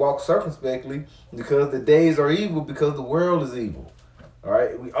basically walk circumspectly because the days are evil, because the world is evil. All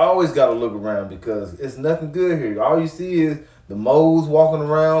right, we always got to look around because it's nothing good here. All you see is the moles walking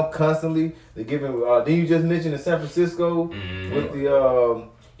around constantly. They're giving. Did you just mention in San Francisco with the?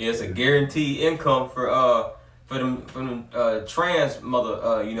 It's a guaranteed income for them trans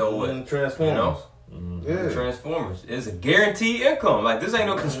mother. You know what? Transformers. Yeah. Transformers. It's a guaranteed income. Like this ain't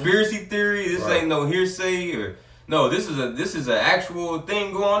no conspiracy theory. This ain't no hearsay or no. This is an actual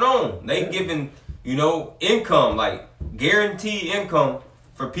thing going on. They giving income, like guaranteed income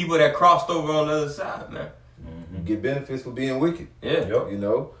for people that crossed over on the other side, man. You get benefits for being wicked. Yeah.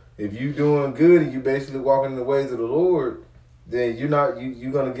 Yep. If you doing good and you basically walking in the ways of the Lord, then you're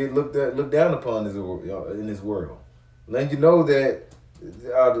gonna get looked down upon in this world. Letting you know that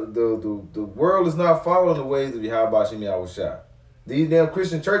the world is not following the ways of Yahweh Shem Yahushua. These damn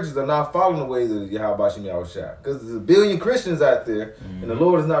Christian churches are not following the ways of Yahweh Shem Yahushua because there's a billion Christians out there, and the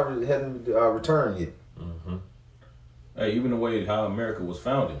Lord has not hadn't returned yet. Hey, even the way how America was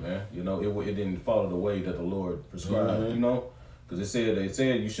founded, man. It didn't follow the way that the Lord prescribed. Because they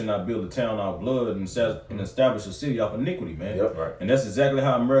said you should not build a town out of blood and establish a city off iniquity, man. Yep, right. And that's exactly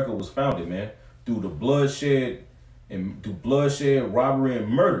how America was founded, man. Through bloodshed, robbery, and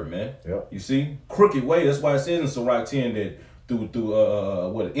murder, man. Yep. You see, crooked way. That's why it says in Sirach 10 that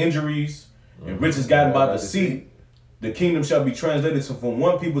through injuries and riches gotten by deceit, the kingdom shall be translated from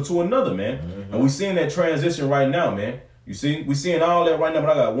one people to another, man. And we seeing that transition right now, man. You see, we seeing all that right now.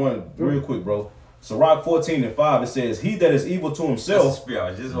 But I got one real quick, bro. Sirach 14:5, it says, "He that is evil to himself." That's a spirit. I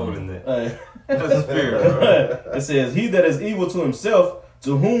was just holding that. That's a spirit, bro. It says, "He that is evil to himself,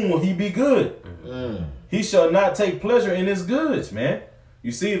 to whom will he be good? He shall not take pleasure in his goods," man.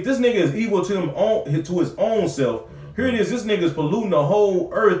 You see, if this nigga is evil to his own self, here it is. This nigga is polluting the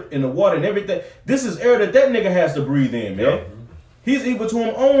whole earth and the water and everything. This is air that nigga has to breathe in, man. Yep. He's evil to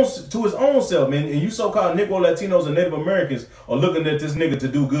his own self, man. And you so-called Negro Latinos and Native Americans are looking at this nigga to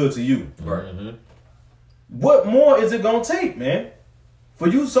do good to you. Right. What more is it gonna take, man? For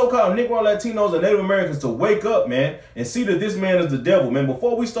you so-called Negro Latinos and Native Americans to wake up, man, and see that this man is the devil, man.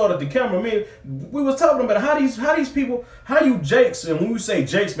 Before we started the camera, man, we was talking about how these people, how you Jakes, and when we say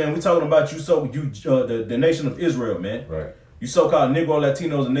Jakes, man, we talking about the nation of Israel, man. Right. You so-called Negro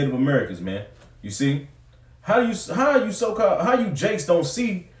Latinos and Native Americans, man. You see, how you Jakes don't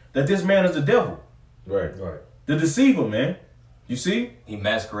see that this man is the devil, Right. the deceiver, man. You see, He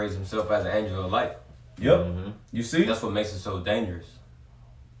masquerades himself as an angel of light. yep. You see, That's what makes it so dangerous.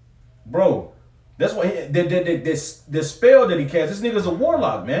 bro. That's why the spell that he casts. This nigga's a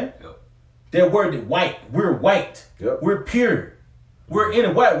warlock, man. Yep. That word white. We're white. Yep. We're pure. We're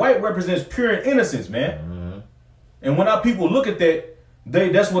in white. White represents pure innocence, man. And when our people look at that,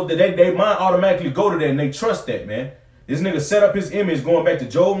 they mind automatically go to that and they trust that, man. This nigga set up his image going back to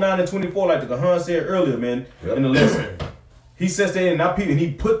Job 9:24, like the Kahan said earlier, man, in the lesson. He says that in our people, and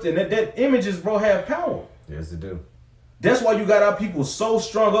he put that images, bro, have power. Yes, they do. That's why you got our people so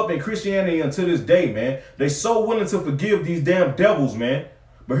strung up in Christianity until this day, man. They so willing to forgive these damn devils, man.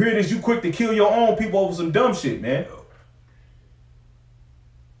 But here it is, you quick to kill your own people over some dumb shit, man.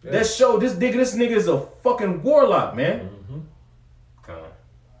 Yeah. That show, this nigga is a fucking warlock, man.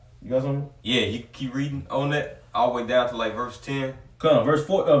 You got something? Yeah, you keep reading on that all the way down to like verse 10.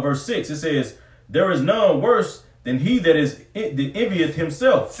 Verse 6, it says, "There is none worse than he that envieth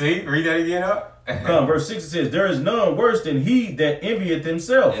himself." See, read that again up. Verse 6, it says, "There is none worse than he that envieth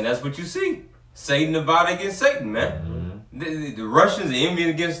himself." And that's what you see. Satan divided against Satan, man. The Russians are envying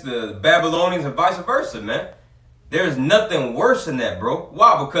against the Babylonians and vice versa, man. There's nothing worse than that, bro.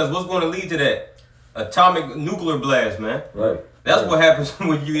 Why? Because what's going to lead to that? Atomic nuclear blast, man. Right. That's what happens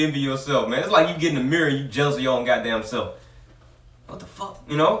when you envy yourself, man. It's like you get in the mirror and you jealous of your own goddamn self. What the fuck?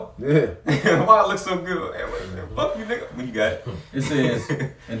 You know? Yeah. Why I look so good? Hey, fuck you, nigga. What you got? It says,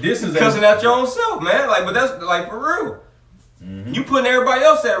 and this is Cussing out your own self, man. Like, but that's like for real. You putting everybody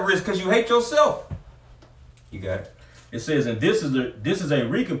else at risk because you hate yourself. You got it. It says, and this is a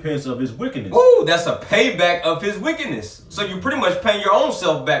recompense of his wickedness. Ooh, that's a payback of his wickedness. So you pretty much paying your own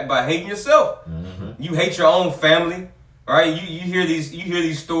self back by hating yourself. You hate your own family, right? You hear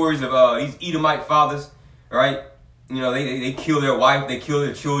these stories of these Edomite fathers, right? You know, they kill their wife, they kill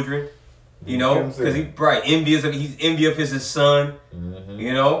their children. You know, because he's envious of his son.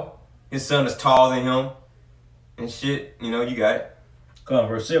 You know, his son is taller than him and shit. You know, you got it. Come on,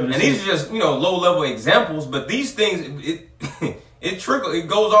 verse 7. And these are just, you know, low level examples, but these things it trickles, it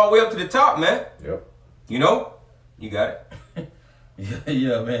goes all the way up to the top, man. Yep. You know, you got it.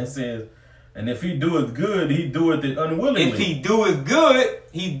 yeah, man. It says, and if he doeth good, he doeth it unwillingly. If he doeth good,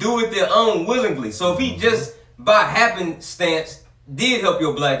 he doeth it unwillingly. So if he just by happenstance did help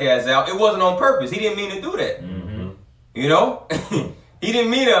your black ass out, it wasn't on purpose. He didn't mean to do that. You know? He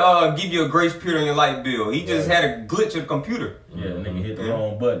didn't mean to give you a grace period on your light bill. He just had a glitch of the computer. Yeah, nigga hit the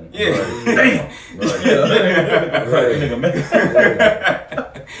wrong button. Yeah. Right. Damn.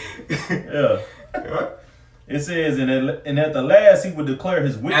 Yeah. It says, and at the last he would declare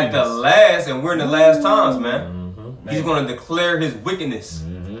his wickedness. At the last, and we're in the last times, man. He's going to declare his wickedness.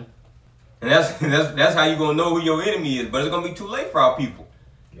 And that's how you're going to know who your enemy is. But it's going to be too late for our people.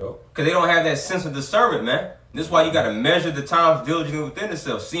 Because they don't have that sense of discernment, man. This is why you got to measure the times diligently within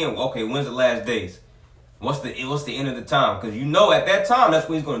itself. Seeing, okay, when's the last days? What's the end of the time? Because you know at that time, that's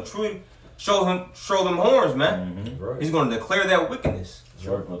when he's going to truly show them horns, man. He's going to declare that wickedness.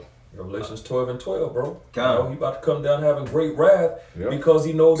 Revelations 12:12, bro. You God. know, he about to come down having great wrath because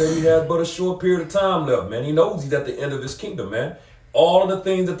he knows that he has but a short period of time left, man. He knows he's at the end of his kingdom, man. All of the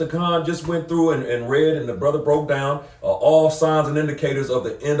things that the Khan just went through and read and the brother broke down are all signs and indicators of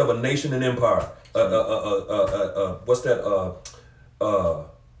the end of a nation and empire. What's that?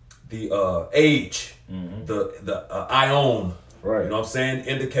 The age, the ion. Right. You know what I'm saying?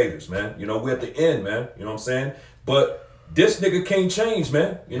 Indicators, man. You know, we're at the end, man. You know what I'm saying? But this nigga can't change,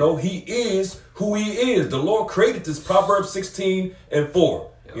 man. You know, he is who he is. The Lord created this, Proverbs 16:4.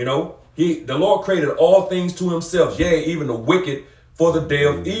 You know, the Lord created all things to himself. Yea, even the wicked for the day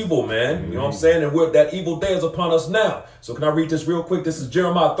of evil, man. You know what I'm saying? And that evil day is upon us now. So can I read this real quick? This is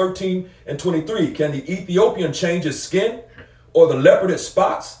Jeremiah 13:23. Can the Ethiopian change his skin, or the leopard its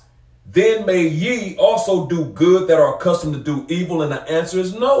spots? Then may ye also do good that are accustomed to do evil. And the answer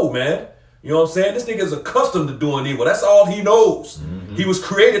is no, man. You know what I'm saying? This nigga is accustomed to doing evil. That's all he knows. He was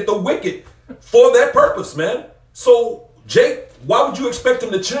created the wicked for that purpose, man. So, Jake, why would you expect him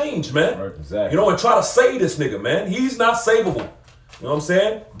to change, man? Right, exactly. You know, and try to save this nigga, man. He's not savable. You know what I'm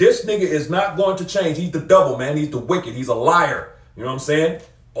saying? This nigga is not going to change. He's the devil, man. He's the wicked. He's a liar. You know what I'm saying?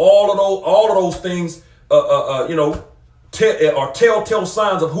 All of those things, you know, are telltale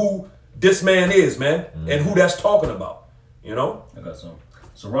signs of who this man is, man, and who that's talking about. You know? I got some.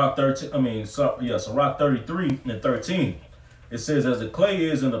 Sirach 33:13. It says, as the clay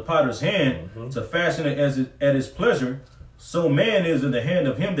is in the potter's hand to fashion it at his pleasure, so man is in the hand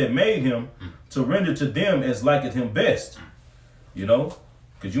of him that made him to render to them as liketh him best. You know,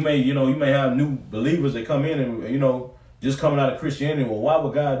 because you may have new believers that come in and, you know, just coming out of Christianity. Well, why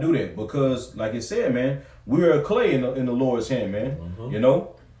would God do that? Because, like it said, man, we're a clay in the Lord's hand, man. You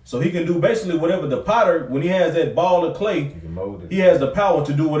know, so he can do basically whatever the potter, when he has that ball of clay, He can mold it. he has the power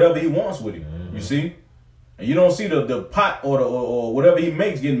to do whatever he wants with it. You see, and you don't see the pot or whatever he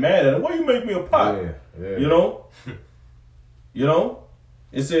makes getting mad at him. Why you make me a pot? Yeah. You know, you know.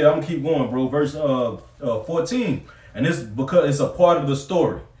 It said, I'm gonna keep going, bro. Verse 14. And this because it's a part of the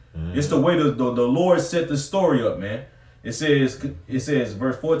story. It's the way the Lord set the story up, man. It says,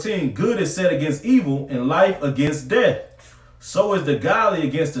 verse 14, good is set against evil and life against death. So is the godly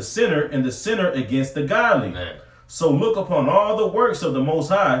against the sinner and the sinner against the godly. Man. So look upon all the works of the Most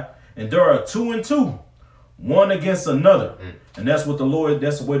High, and there are 2 and 2, one against another. And that's the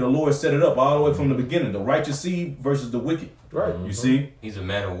way the Lord set it up all the way from the beginning. The righteous seed versus the wicked. Right. You see? He's a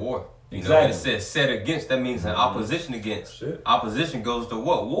man of war. You Exactly. know, it says set against, that means an opposition against. Shit. Opposition goes to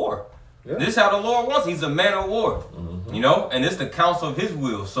what? War. Yeah. This is how the Lord wants. He's a man of war. You know, and it's the counsel of his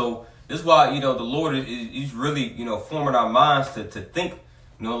will. So this is why, you know, the Lord is really, you know, forming our minds to think,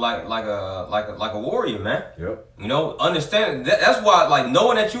 you know, like a warrior, man. Yep. You know, understand that's why, like,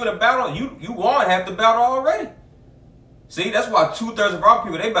 knowing that you're in a battle, you won half the battle already. See, that's why 2/3 of our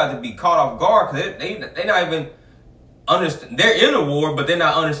people, they about to be caught off guard because they not even understand. They're in a war, but they're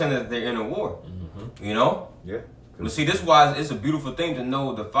not understanding that they're in a war. You know. Yeah. But see, this is why it's a beautiful thing to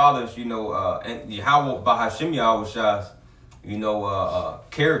know the Father's, you know, and Yahweh Bahashim Yahweh's, you know,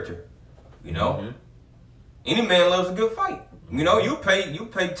 character. You know, any man loves a good fight. You know, you pay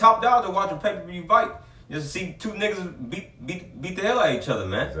top dollar to watch a pay-per-view fight just to see 2 niggas beat the hell out of each other,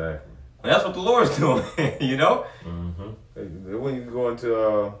 man. Exactly. And that's what the Lord's doing. You know. When you go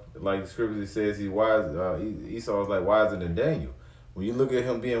into like the scripture, it says he's wise. Esau is like wiser than Daniel. When you look at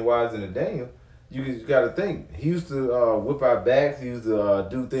him being wiser than Daniel, you got to think he used to whip our backs. He used to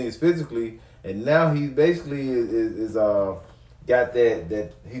do things physically, and now he basically is got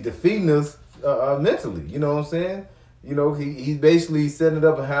that he's defeating us mentally. You know what I'm saying? You know, he's basically setting it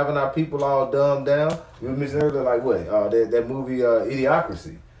up and having our people all dumbed down. We mentioned earlier, like what that movie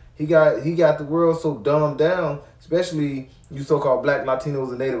Idiocracy. He got the world so dumbed down, especially you so-called Black Latinos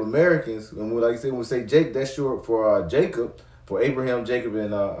and Native Americans. And like I said, when we say Jake, that's short for Jacob, for Abraham, Jacob,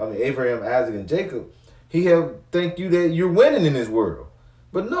 and Abraham, Isaac, and Jacob. He have think you that you're winning in this world,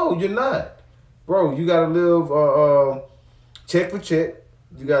 but no, you're not, bro. You gotta live check for check.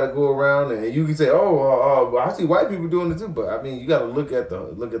 You got to go around and you can say, "Oh, I see white people doing it too," but I mean, you got to look at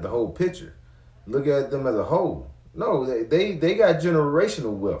the whole picture, look at them as a whole. No, they got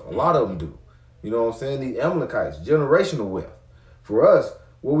generational wealth. A lot of them do. You know what I'm saying? The Amalekites, generational wealth. For us,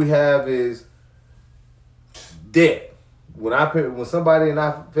 what we have is debt. When somebody in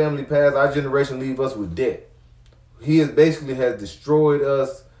our family passed, our generation leave us with debt. He has destroyed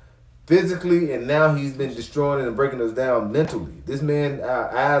us physically, and now he's been destroying and breaking us down mentally. This man,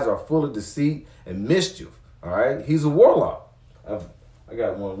 our eyes are full of deceit and mischief. All right, he's a warlock. I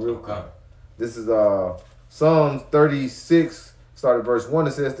got one real quick. This is Psalms 36, started verse 1.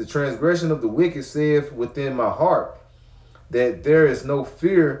 It says, "The transgression of the wicked saith within my heart, that there is no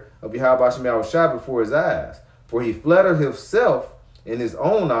fear of Yahweh Shai before his eyes. For he flattered himself in his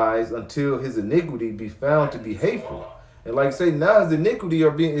own eyes until his iniquity be found to be hateful." And like I say, now his iniquity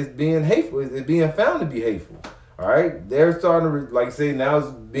is being hateful. It's being found to be hateful. All right, they're starting to like I say now it's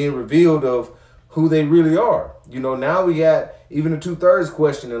being revealed of who they really are. You know, now we got even the 2/3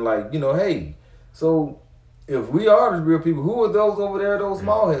 question and like, you know, hey, so if we are the real people, who are those over there? Those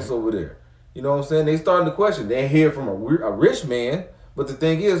small heads over there. You know what I'm saying? They starting to question. They hear from a rich man, but the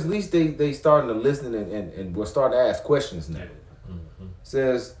thing is, at least they starting to listen and we're starting to ask questions now.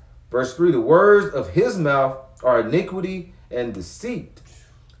 Says verse 3: "The words of his mouth are iniquity and deceit.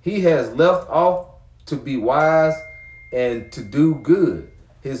 He has left off to be wise and to do good.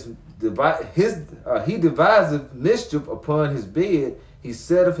 He deviseth mischief upon his bed. He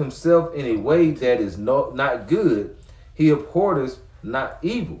setteth himself in a way that is not good. He abhorreth not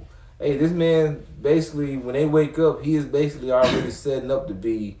evil." Hey, this man basically, when they wake up, he is basically already setting up to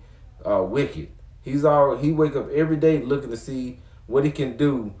be wicked. He wake up every day looking to see what he can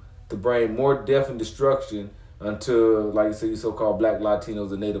do to bring more death and destruction unto, like you say, so-called Black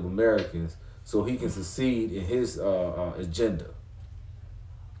Latinos and Native Americans, so he can succeed in his agenda.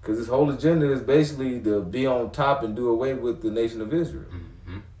 Because his whole agenda is basically to be on top and do away with the nation of Israel.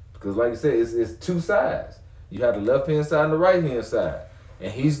 Because like I said, it's two sides. You have the left-hand side and the right-hand side.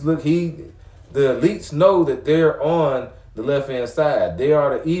 And the elites know that they're on the left-hand side. They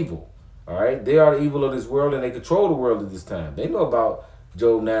are the evil. All right? They are the evil of this world, and they control the world at this time. They know about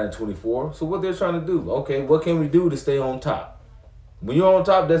Job 9:24. So what they're trying to do, okay, what can we do to stay on top? When you're on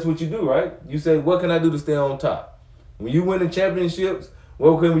top, that's what you do, right? You say, what can I do to stay on top? When you win the championships,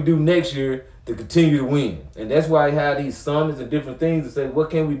 what can we do next year to continue to win? And that's why I have these summits and different things to say, what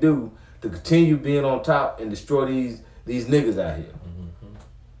can we do to continue being on top and destroy these niggas out here?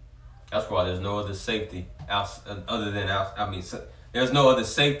 That's why there's no other safety there's no other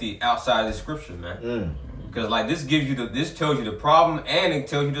safety outside of the scripture, man. Because like this tells you the problem and it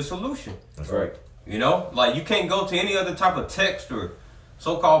tells you the solution. That's right. You know, like you can't go to any other type of text or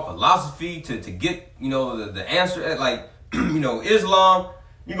so-called philosophy to get, you know, the answer. Like, you know, Islam,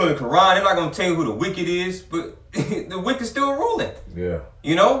 you go to Quran, they're not going to tell you who the wicked is, but the wicked still ruling. Yeah.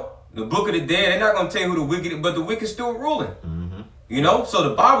 You know, the Book of the Dead, they're not going to tell you who the wicked is, but the wicked still ruling. You know, so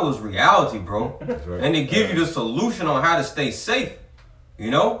the Bible is reality, bro. That's right. And it gives you the solution on how to stay safe.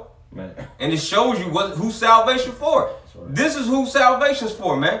 You know? Man. And it shows you who salvation for. Right. This is who salvation's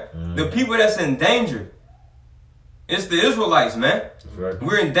for, man. The people that's in danger. It's the Israelites, man. Right.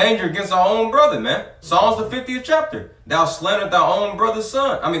 We're in danger against our own brother, man. Psalms the 50th chapter. Thou slandered thy own brother's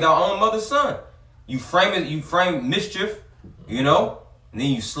son. I mean, thy own mother's son. You frame mischief, you know, and then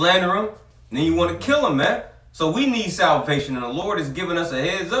you slander him, and then you want to kill him, man. So we need salvation, and the Lord is giving us a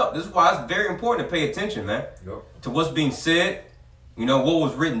heads up. This is why it's very important to pay attention, man, to what's being said, you know, what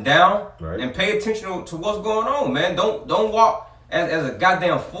was written down, and pay attention to what's going on, man. Don't walk as a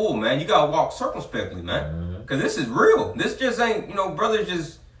goddamn fool, man. You got to walk circumspectly, man, because this is real. This just ain't, you know, brothers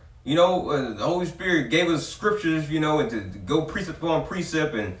just, you know, the Holy Spirit gave us scriptures, you know, and to go precept upon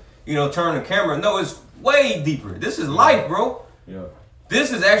precept and, you know, turn the camera. No, it's way deeper. This is life, bro. Yeah.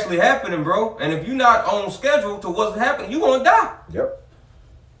 This is actually happening, bro. And if you're not on schedule to what's happening, you're going to die. Yep.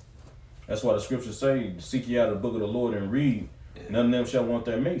 That's why the scriptures say, seek ye out the book of the Lord and read. None of them shall want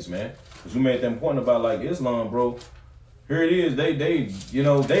their mates, man. Because you made that point about, like, Islam, bro. Here it is. They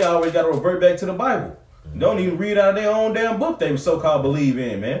always got to revert back to the Bible. Don't even read out of their own damn book they so-called believe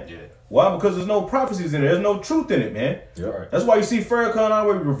in, man. Yeah. Why? Because there's no prophecies in it. There's no truth in it, man. Yep. That's why you see Farrakhan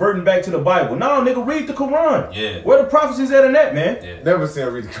always reverting back to the Bible. No, nigga, read the Quran. Yeah. Where the prophecies at in that, man? Yeah. Never seen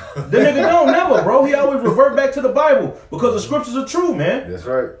a read. The nigga don't never, bro. He always revert back to the Bible because the scriptures are true, man. That's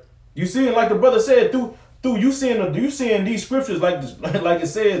right. You see, like the brother said, through you seeing these scriptures like it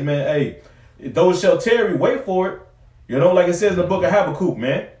says, man. Hey, those shall tarry, wait for it. You know, like it says in the book of Habakkuk,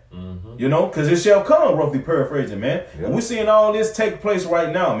 man. You know, because it shall come, roughly paraphrasing, man. Yep. And we're seeing all this take place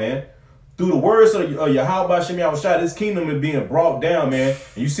right now, man. Through the words of Yahweh Shem Yahushua, this kingdom is being brought down, man.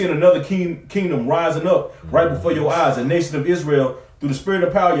 And you seeing another kingdom rising up right before your eyes, the nation of Israel. Through the spirit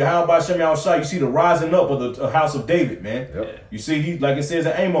of power, Yahweh Shem Yahushua, you see the rising up of the house of David, man. Yep. You see, he, like it says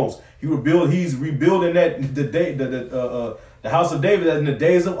in Amos, he's rebuilding that the house of David in the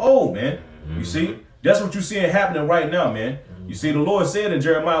days of old, man. You see, that's what you're seeing happening right now, man. You see, the Lord said in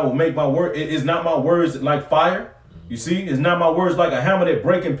Jeremiah, will make my word, it is not my words like fire. You see, it's not my words like a hammer that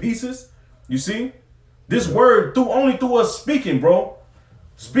break in pieces. You see, this word only through us speaking, bro.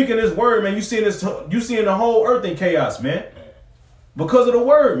 Speaking this word, man, you seeing the whole earth in chaos, man. Because of the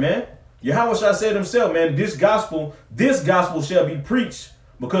word, man. Yahweh said himself, man, this gospel shall be preached.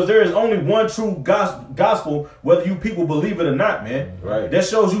 Because there is only one true gospel, whether you people believe it or not, man. Right. That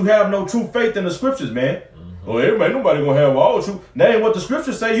shows you have no true faith in the scriptures, man. Oh, everybody, nobody gonna have all truth. That ain't what the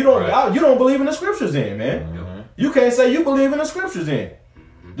scriptures say. You don't believe in the scriptures, in man. You can't say you believe in the scriptures, in.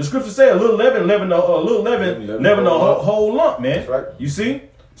 The scriptures say a little leaven the whole lump, man. That's right. You see?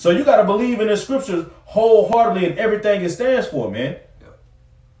 So you got to believe in the scriptures wholeheartedly in everything it stands for, man.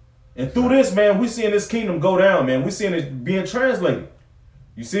 And through this, man, we seeing this kingdom go down, man. We seeing it being translated.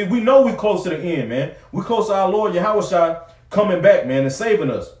 You see, we know we close to the end, man. We close to our Lord Yahweh coming back, man, and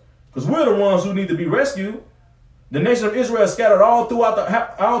saving us. Because we're the ones who need to be rescued. The nation of Israel is scattered all throughout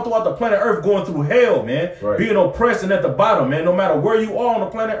the planet Earth, going through hell, man. Right. Being oppressed and at the bottom, man. No matter where you are on the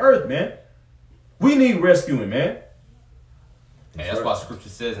planet Earth, man. We need rescuing, man. And that's why scripture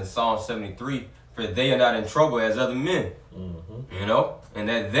says in Psalm 73, for they are not in trouble as other men. You know? And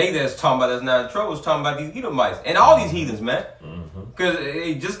that they that's talking about that's not in trouble is talking about these Edumbmites. And all these heathens, man. Because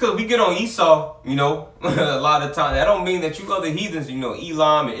just because we get on Esau, you know, a lot of times, that don't mean that you other heathens, you know,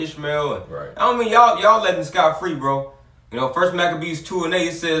 Elam and Ishmael. And, Right. I don't mean y'all letting Scott free, bro. You know, 1 Maccabees 2:8,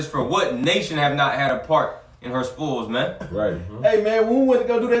 it says, for what nation have not had a part in her spoils, man? Right. Hey, man, when we went to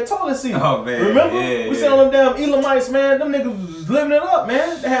go do that toilet seat. Oh, man. Remember? Yeah, we yeah. seen all them damn Elamites, man. Them niggas was living it up,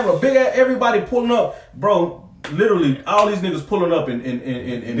 man. They having a big ass, everybody pulling up. Bro, literally, all these niggas pulling up in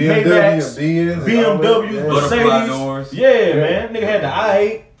Maybachs, BMWs, Butterfly doors. Mercedes. Yeah, man. Nigga had the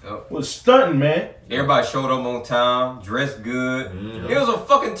I8. Yep. Was stunting, man. Everybody showed up on time, dressed good. It was a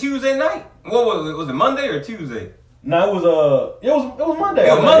fucking Tuesday night. What was it? Was it Monday or Tuesday? No, it was Monday.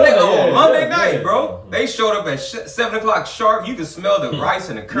 It was Monday. Yeah, Monday yeah, night, yeah. bro. They showed up at 7 o'clock sharp. You could smell the rice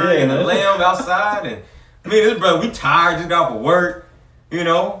and the curry Yeah, and the man. lamb outside. And I mean, this brother, we tired, just got off of work. You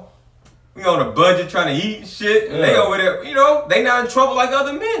know, we on a budget trying to eat and shit. And they Yeah. over there, you know, they not in trouble like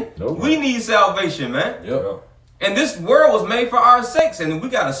other men. Nope. We need salvation, man. Yep. And this world was made for our sakes, and we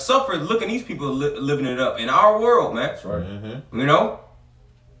gotta suffer looking these people living it up in our world, man. That's right. You know.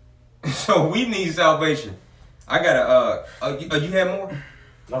 So we need salvation. I gotta. You had more?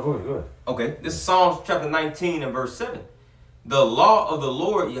 No, go ahead. Okay. This is Psalms chapter 19 and verse 7. The law of the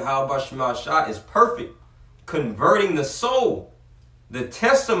Lord Yahweh Shemashah is perfect, converting the soul. The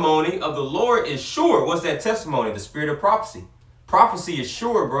testimony of the Lord is sure. What's that testimony? The spirit of prophecy. Prophecy is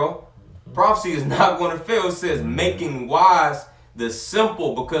sure, bro. Prophecy is not going to fail. It says making wise the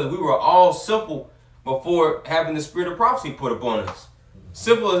simple, because we were all simple before having the spirit of prophecy put upon us.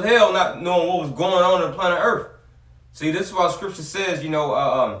 Simple as hell, not knowing what was going on the planet Earth. See, this is why Scripture says, you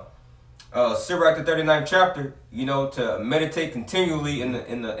know, Sirach the 39th chapter, you know, to meditate continually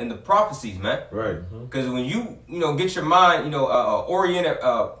in the prophecies, man. Right. Because when you know, get your mind, you know, oriented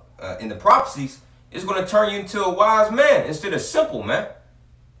in the prophecies, it's going to turn you into a wise man instead of simple, man.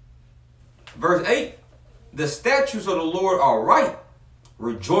 Verse 8, the statutes of the Lord are right,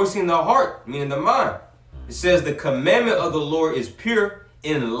 rejoicing the heart, meaning the mind. It says the commandment of the Lord is pure,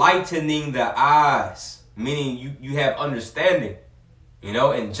 enlightening the eyes, meaning you have understanding. You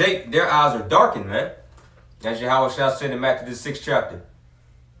know, and Jake, their eyes are darkened, man. That's Yahweh shall said in Matthew the 6th chapter.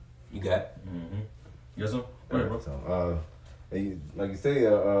 You got it. Yes, sir. Right. So, like you say,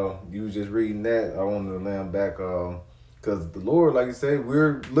 you was just reading that. I wanted to land back, because the Lord, like you say,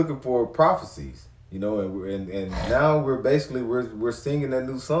 we're looking for prophecies, you know, and now we're singing that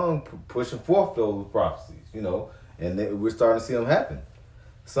new song, pushing forth those prophecies, you know, and we're starting to see them happen.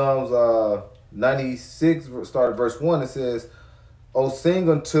 Psalms 96, start at verse 1. It says, "Oh, sing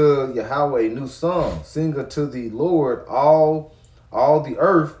unto Yahweh a new song. Sing unto the Lord all the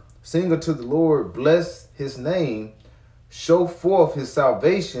earth. Sing unto the Lord, bless his name, show forth his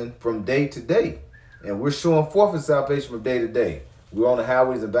salvation from day to day. And we're showing forth his salvation from day to day. We're on the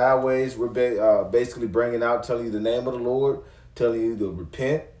highways and byways. We're basically bringing out, telling you the name of the Lord, telling you to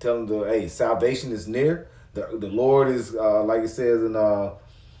repent, telling you, hey, salvation is near. The Lord is, like it says in,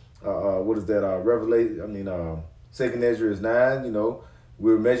 what is that, Revelation, 2nd Ezra is 9, you know,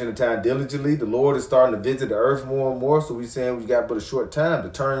 we're measuring the time diligently. The Lord is starting to visit the earth more and more, so we're saying we got but a short time to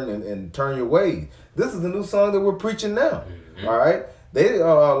turn and turn your ways. This is the new song that we're preaching now, all right? A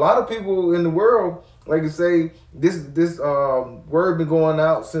lot of people in the world, like you say, this word been going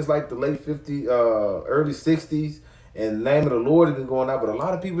out since like the late 50s, early 60s, and the name of the Lord has been going out, but a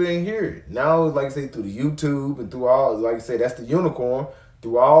lot of people didn't hear it. Now, like I say, through the YouTube and through all, like I say, that's the unicorn.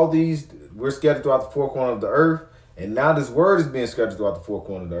 Through all these, we're scattered throughout the four corners of the earth, and now this word is being scattered throughout the four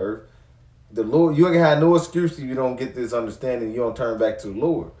corners of the earth. The Lord, you ain't gonna have no excuse if you don't get this understanding. You don't turn back to the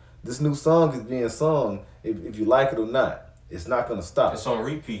Lord. This new song is being sung, if you like it or not. It's not gonna stop. It's on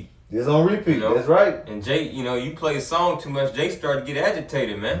repeat. It's on repeat. You know? That's right. And Jay, you know, you play a song too much, Jay started to get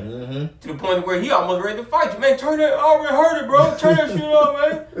agitated, man. Mm-hmm. To the point where he almost ready to fight you. Man, turn that, I already heard it, bro. Turn that shit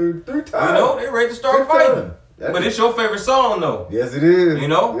up, man. 3 times. You know, they ready to start fighting. That's But it's your favorite song, though. Yes, it is. You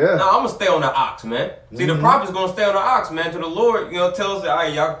know? Yeah. Nah, I'm going to stay on the ox, man. See, the prophet's going to stay on the ox, man, to the Lord, you know, tells us, all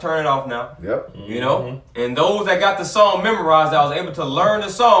right, y'all can turn it off now. Yep. You know? And those that got the song memorized, that was able to learn the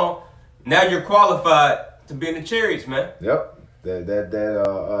song, now you're qualified to be in the chariots, man. Yep.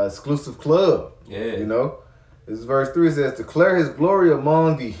 That exclusive club. Yeah. You know? This is verse 3. It says, declare his glory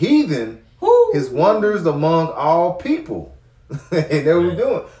among the heathen, Woo. his wonders among all people. And that's what we're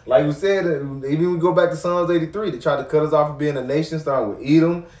doing. Like we said, even when we go back to Psalms 83, they tried to cut us off from being a nation, starting with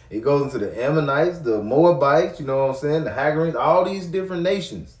Edom. It goes into the Ammonites, the Moabites, you know what I'm saying, the Hagarites, all these different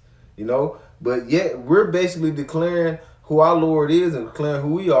nations, you know. But yet we're basically declaring who our Lord is and declaring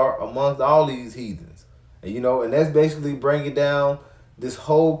who we are amongst all these heathens. And, you know, and that's basically bringing down this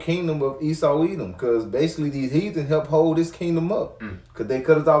whole kingdom of Esau Edom, because basically these heathens help hold this kingdom up, because they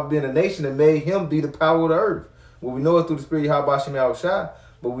cut us off from being a nation and made him be the power of the earth. Well, we know it through the spirit of Yahweh Shem Shai,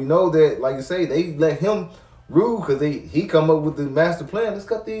 but we know that, like you say, they let him rule because he come up with the master plan. Let's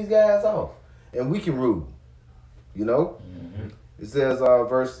cut these guys off, and we can rule. You know? It says,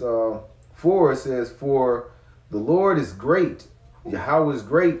 verse 4, it says, for the Lord is great, Yahweh is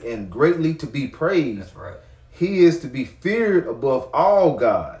great and greatly to be praised. That's right. He is to be feared above all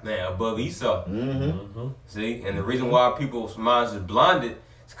gods. Man, above Esau. Mm-hmm. See? And the reason why people's minds is blinded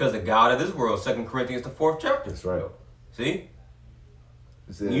is because the God of this world, 2 Corinthians, the 4th chapter. That's right. See?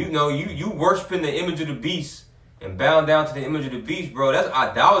 It says, You know, you worshiping the image of the beast and bowing down to the image of the beast, bro. That's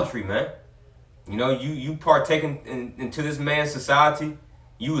idolatry, man. You know, you partaking into this man's society.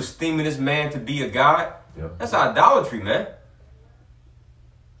 You esteeming this man to be a god. Yep. That's idolatry, man.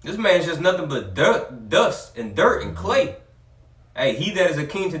 This man's just nothing but dust and dirt and clay. Hey, he that is a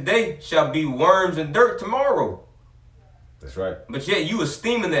king today shall be worms and dirt tomorrow. That's right. But yet you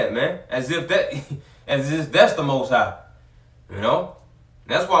esteeming that, man, as if that's the Most High. You know?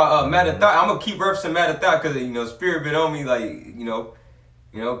 That's why Mattathiah, I'm gonna keep referencing Mattathiah because, you know, Spirit been on me, like, you know,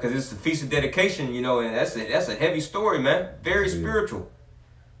 because it's the Feast of Dedication, you know, and that's a heavy story, man. Very spiritual.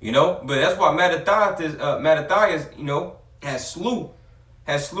 You know? But that's why Mattathiah is, you know, has slew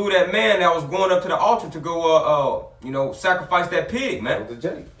that man that was going up to the altar to go, you know, sacrifice that pig, man. That was a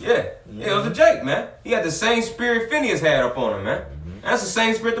Jake. Yeah. Yeah, it was a Jake, man. He had the same spirit Phineas had up on him, man. That's the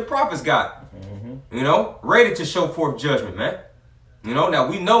same spirit the prophets got. You know, ready to show forth judgment, man. You know, now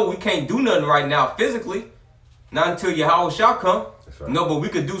we know we can't do nothing right now physically, not until Yahweh shall come. That's right. No, but we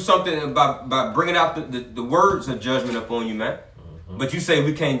could do something by bringing out the words of judgment upon you, man. But you say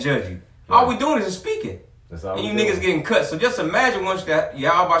we can't judge you. All we doing is speaking. That's all And you we niggas doing. getting cut. So just imagine once that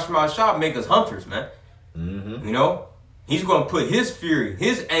Yahweh Shema Shah make us hunters, man. You know? He's going to put his fury,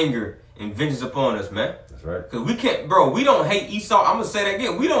 his anger, and vengeance upon us, man. That's right. Because we can't, bro, we don't hate Esau. I'm going to say that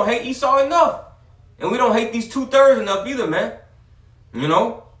again. We don't hate Esau enough. And we don't hate these 2/3 enough either, man. You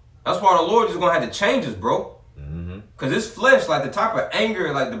know? That's why the Lord is going to have to change us, bro. Because this flesh, like the type of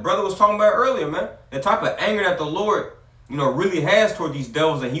anger, like the brother was talking about earlier, man. The type of anger that the Lord, you know, really has toward these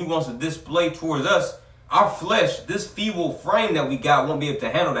devils and he wants to display towards us. Our flesh, this feeble frame that we got won't be able to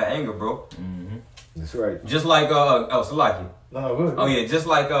handle that anger, bro. That's right. Just like, Salaki. No, good. Oh, yeah, just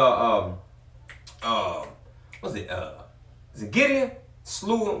like, what's it, is it Gideon?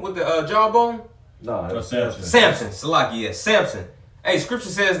 Slew him with the jawbone? No, that's Samson. Samson, Salaki, yeah, Samson. Hey, scripture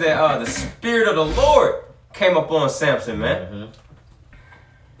says that the spirit of the Lord came upon Samson, man.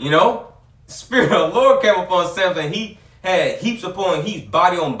 You know? The spirit of the Lord came upon Samson. He had heaps upon heaps,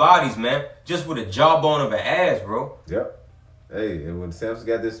 body on bodies, man. Just with a jawbone of an ass, bro. Yep. Hey, and when Samson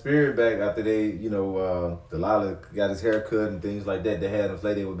got their spirit back after they, Delilah got his hair cut and things like that, they had him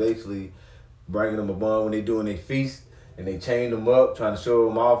say they were basically bringing him a bun when they doing their feast, and they chained him up, trying to show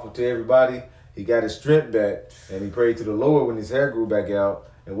him off to everybody. He got his strength back, and he prayed to the Lord when his hair grew back out.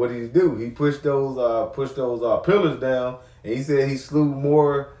 And what did he do? He pushed those pillars down, and he said he slew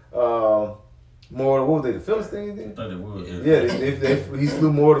more. What was they? The Philistines? I thought it was. Yeah, he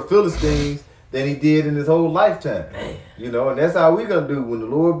slew more of the Philistines than he did in his whole lifetime. And that's how we gonna do when the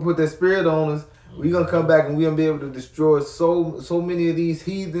Lord put that spirit on us. We gonna come back and we gonna be able to destroy so many of these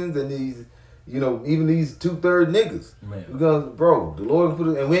heathens and these, even these 2/3 niggas. Man. We gonna, the Lord put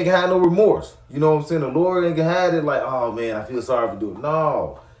it, and we ain't gonna have no remorse. You know what I'm saying? The Lord ain't gonna have it like, oh man, I feel sorry for doing it.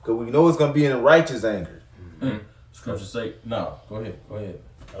 No, because we know it's gonna be in a righteous anger. Scripture say no. Go ahead.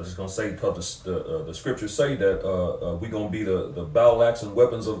 I was just gonna say because the scriptures say that we gonna be the battle axe and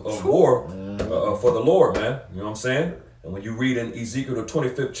weapons of war for the Lord, man. You know what I'm saying? And when you read in Ezekiel the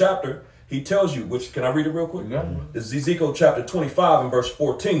 25th chapter, he tells you, which can I read it real quick? Yeah. This is Ezekiel chapter 25 and verse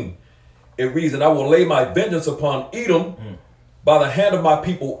 14. It reads, "And I will lay my vengeance upon Edom by the hand of my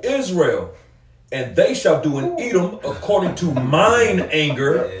people Israel, and they shall do in Edom according to mine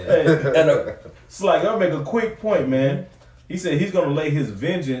anger." It's like, I'll make a quick point, man. He said he's going to lay his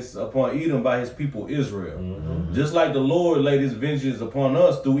vengeance upon Edom by his people Israel, just like the Lord laid his vengeance upon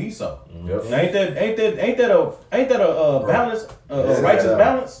us through Esau. Yep. Now, ain't that a balance, a righteous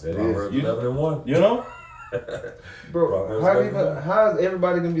balance? That Proverbs is. 11 and 1. You know, Bro, how is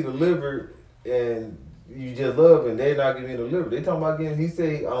everybody gonna be delivered and you just love and they're not getting delivered? They talking about getting. He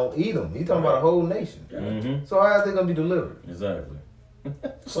say on Edom. He talking about a whole nation. So how are they gonna be delivered? Exactly.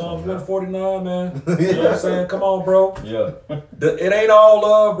 Psalms 149, man. You know what I'm saying? Come on, bro. Yeah. It ain't all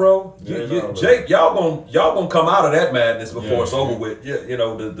love, bro. It ain't all Jake, y'all gonna come out of that madness before it's over with. Yeah,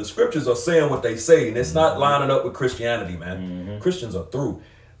 the scriptures are saying what they say, and it's not lining up with Christianity, man. Christians are through.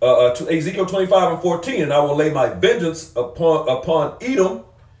 To Ezekiel 25 and 14, "And I will lay my vengeance upon Edom."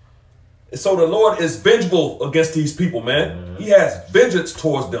 So the Lord is vengeful against these people, man. He has vengeance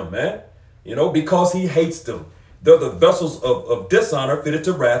towards them, man. Because he hates them. They're the vessels of dishonor fitted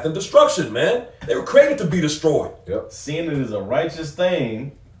to wrath and destruction, man. They were created to be destroyed. Yep. Seeing it is a righteous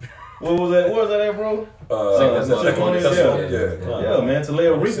thing. What was that? What was that, bro? Yeah, man. To lay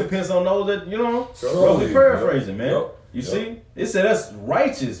a recompense on those that, bro, we paraphrasing, man. Yep. You see? It said that's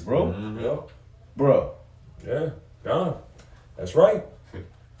righteous, bro. Bro. Yeah, that's right.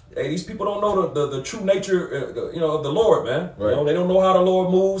 Hey, these people don't know the true nature, of the Lord, man. Right. They don't know how the Lord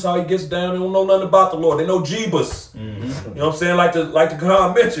moves, how he gets down. They don't know nothing about the Lord. They know Jeebus. You know what I'm saying? Like the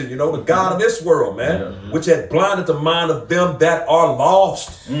Khan mentioned, the God of this world, man, which had blinded the mind of them that are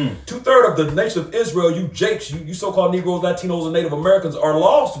lost. 2/3 of the nation of Israel, you Jakes, you so-called Negroes, Latinos, and Native Americans are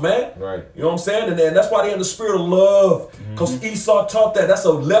lost, man. Right. You know what I'm saying? And that's why they in the spirit of love, because Esau taught that. That's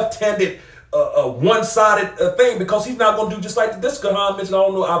a left-handed, a one-sided thing, because he's not going to do just like this Kahan mentioned. I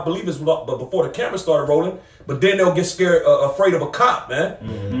don't know, I believe it's before the camera started rolling, but then they'll get scared, afraid of a cop, man,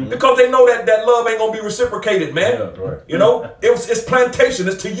 because they know that love ain't going to be reciprocated, man. Yeah, right. It's plantation.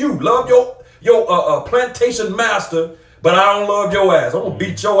 It's to you. Love your plantation master, but I don't love your ass. I'm going to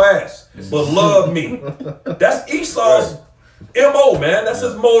beat your ass, but love me. That's Esau's MO, man. That's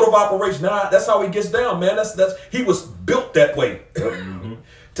his mode of operation. That's how he gets down, man. He was built that way.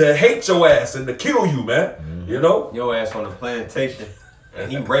 To hate your ass and to kill you, man. Your ass on the plantation,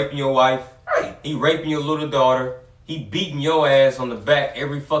 and he raping your wife. Right. He raping your little daughter. He beating your ass on the back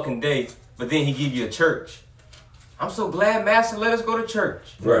every fucking day. But then he give you a church. I'm so glad, Master, let us go to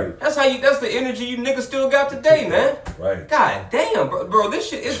church. Right. That's the energy you niggas still got today, man. Right. God damn, bro. This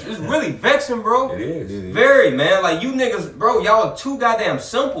shit is really vexing, bro. It is. Very, man. Like, you niggas, bro, y'all are too goddamn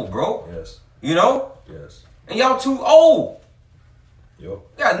simple, bro. Yes. Yes. And y'all too old. Yep.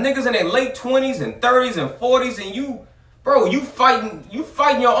 You got niggas in their late 20s and 30s and 40s, and you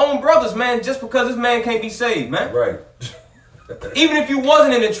fighting your own brothers, man, just because this man can't be saved, man. Right. Even if you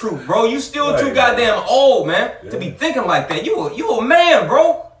wasn't in the truth, bro, you still too goddamn old, man, to be thinking like that. You a man,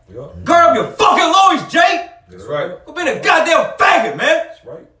 bro. Yep. Gird up your fucking loins, Jake. That's right. You've been a goddamn faggot, man. That's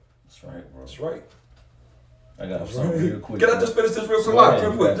right. That's right, bro. That's right. I got something real quick. Can I just finish this real quick?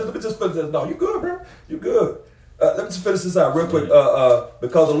 Real quick. Let me just finish this. No, you good, bro. You good. Let me just finish this out real quick.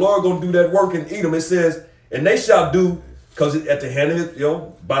 Because the Lord gonna do that work in Edom. It says, and they shall do, because at the hand of his,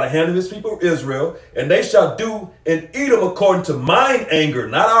 by the hand of his people Israel, and they shall do in Edom according to mine anger,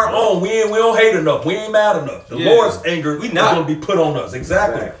 not our own. We don't hate enough. We ain't mad enough. The Lord's anger is gonna be put on us.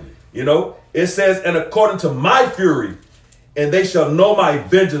 Exactly. It says, and according to my fury, and they shall know my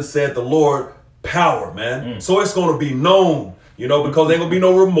vengeance, said the Lord, power, man. So it's gonna be known, because ain't gonna be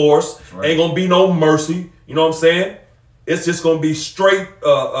no remorse, ain't gonna be no mercy. You know what I'm saying? it's just gonna be straight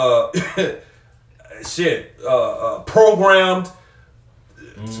programmed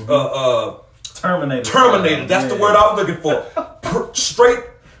Terminator. That's the word I was looking for. Straight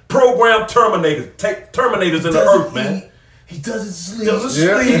programmed Terminators. Take Terminators in the earth, man. He doesn't sleep.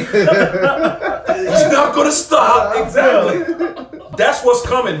 Sleep. He's not gonna stop. Exactly. That's what's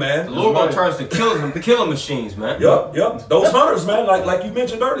coming, man. The Lord gonna turn us to killing machines, man. Yup. Those hunters, man, like you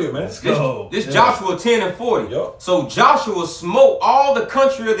mentioned earlier, man. This Joshua 10 and 40. Yup. So Joshua smote all the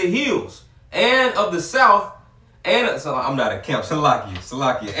country of the hills and of the south, so I'm not a camp,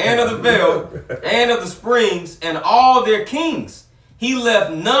 Salakia, and of the vale, and of the springs, and all their kings. He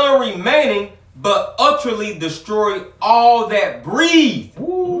left none remaining, but utterly destroyed all that breathed.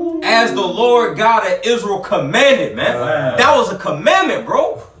 As the Lord God of Israel commanded, man. Wow. That was a commandment,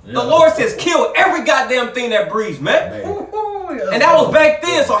 bro. Yeah. The Lord says kill every goddamn thing that breathes, man. And that was back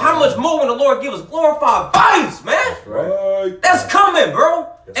then, so how much more when the Lord give us glorified bodies, man? Right. That's coming, bro.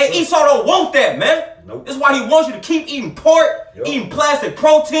 And Esau don't want that, man. Nope. That's why he wants you to keep eating pork, eating plastic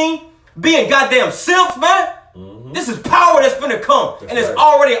protein, being goddamn simps, man. This is power that's finna come. And it's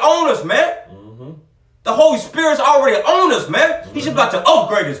already on us, man. The Holy Spirit's already on us, man. He's about to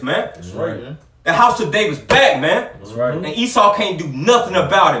upgrade us, man. That's right, man. The house of David's back, man. That's right. And Esau can't do nothing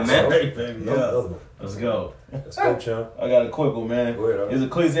about it, man. Right, baby. Yeah. Let's go. Let's go, champ. I got a quick one, man. Go ahead, It's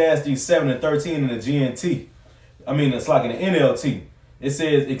Ecclesiastes 7 and 13 in the GNT. I mean, it's like in the NLT. It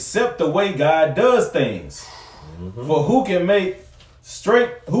says, "Accept the way God does things, for who can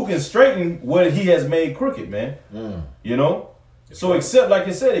straighten what He has made crooked, man." You know. So accept, like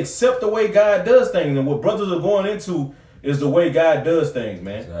I said, accept the way God does things, and what brothers are going into is the way God does things,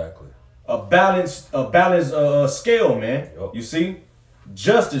 man. Exactly. A balanced scale, man. Yep. You see,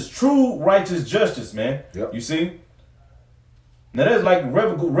 justice, true righteous justice, man. Yep. You see. Now that's like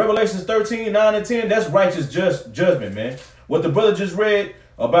Revelations 13, 9 and 10. That's righteous judgment, man. What the brother just read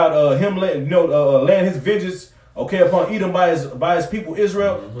about him laying his vengeance, upon Edom by his people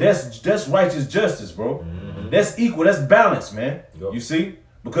Israel. That's righteous justice, bro. That's equal. That's balance, man. Yep. You see?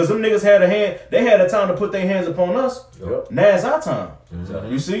 Because them niggas had they had a time to put their hands upon us. Yep. Now it's our time.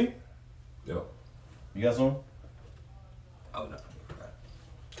 You see? Yep. You got some? Oh,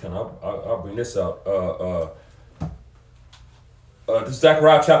 no. I'll bring this out. This is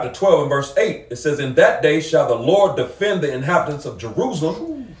Zechariah chapter 12 and verse 8. It says, "In that day shall the Lord defend the inhabitants of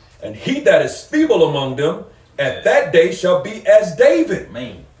Jerusalem, and he that is feeble among them at that day shall be as David.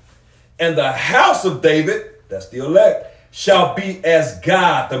 Man. And the house of David," that's the elect, "shall be as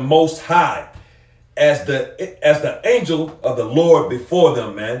God the Most High, as the angel of the Lord before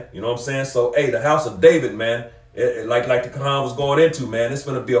them," man. You know what I'm saying? So, hey, the house of David, man, like the Quran was going into, man, it's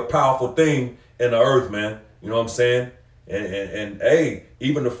going to be a powerful thing in the earth, man. You know what I'm saying? And hey,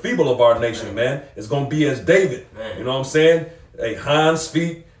 even the feeble of our nation, man, is going to be as David. Man. You know what I'm saying? Hey, hinds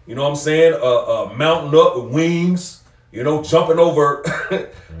feet, you know what I'm saying? Mounting up with wings, you know, jumping over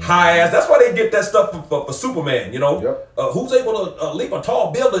high ass. That's why they get that stuff for Superman, you know? Yep. Who's able to leap a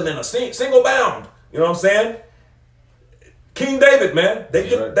tall building in a single bound? You know what I'm saying? King David, man.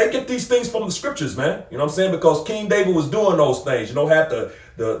 They get these things from the scriptures, man. You know what I'm saying? Because King David was doing those things. You know, had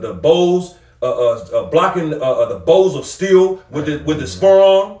the bows, blocking the bows of steel with his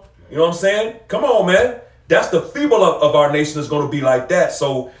forearm. You know what I'm saying? Come on, man. That's the feeble of our nation is going to be like that.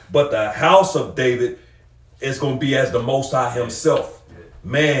 So, but the house of David is going to be as the Most High himself.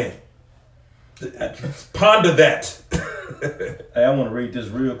 Man, ponder that. Hey, I want to read this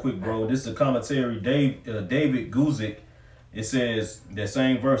real quick, bro. This is a commentary, David Guzik. It says, that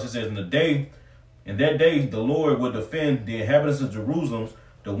same verse, it says, in that day, the Lord will defend the inhabitants of Jerusalem,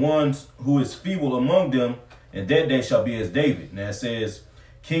 the ones who is feeble among them, and that day shall be as David. Now it says,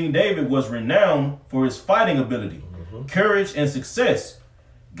 King David was renowned for his fighting ability, courage, and success.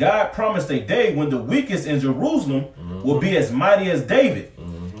 God promised a day when the weakest in Jerusalem will be as mighty as David,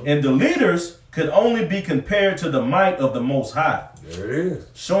 and the leaders could only be compared to the might of the Most High. There it is.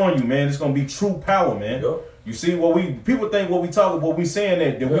 Showing you, man, it's gonna be true power, man. Yep. You see people think what we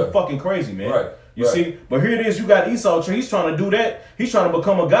saying that we fucking crazy, man. Right. You see, but here it is. You got Esau. He's trying to do that. He's trying to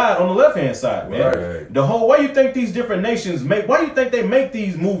become a god on the left hand side, man. Right. The whole. Why you think these different nations make? Why you think they make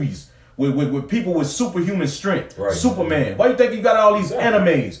these movies with people with superhuman strength? Right. Superman. Why you think you got all these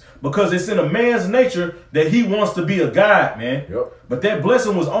animes? Because it's in a man's nature that he wants to be a god, man. Yep. But that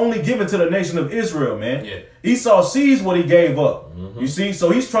blessing was only given to the nation of Israel, man. Yeah. Esau sees what he gave up. You see,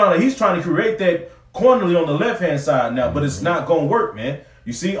 so he's trying to create that cornerly on the left hand side now, but it's not gonna work, man.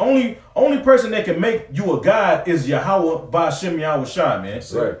 You see, only person that can make you a god is Yahweh Ba'ashem Yahweh Shai, man.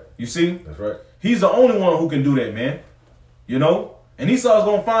 That's right. You see, That's right. he's the only one who can do that, man. You know, And Esau's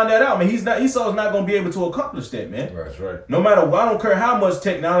gonna find that out, man. Esau's not gonna be able to accomplish that, man. That's right. No matter what, I don't care how much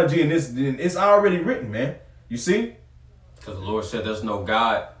technology and this, it's already written, man. You see? Because the Lord said there's no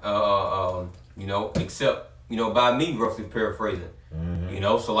God, except, by me, roughly paraphrasing.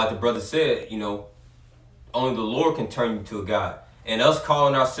 So like the brother said, only the Lord can turn you to a God. And us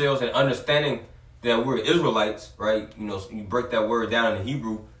calling ourselves and understanding that we're Israelites, right? You break that word down in the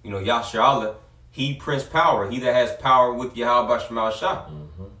Hebrew, Yasharallah, he Prince Power, he that has power with Yahweh Shemal Shah.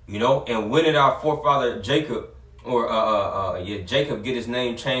 And when did our forefather Jacob, Jacob get his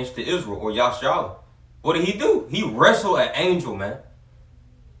name changed to Israel or Yasharallah? What did he do? He wrestled an angel, man.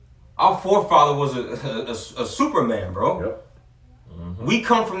 Our forefather was a Superman, bro. Yep. We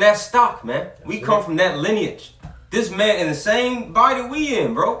come from that stock, man. We come from that lineage. This man in the same body we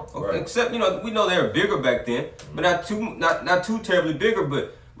in, bro. Right. Except, we know they were bigger back then, but not too terribly bigger.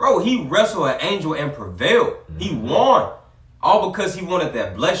 But bro, he wrestled an angel and prevailed. He won. All because he wanted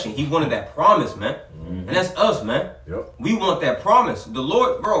that blessing. He wanted that promise, man. And that's us, man. Yep. We want that promise. The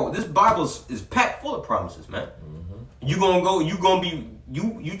Lord, bro, this Bible is packed full of promises, man. You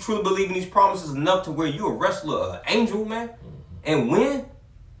truly believe in these promises enough to where you a wrestler, an angel, man, and win?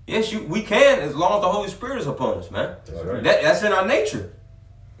 Yes, we can, as long as the Holy Spirit is upon us, man. That's right. That's in our nature.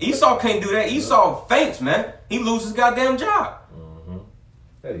 Esau can't do that. Esau faints, man. He loses his goddamn job.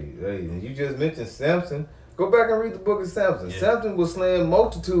 Hey, you just mentioned Samson. Go back and read the book of Samson. Yeah. Samson was slaying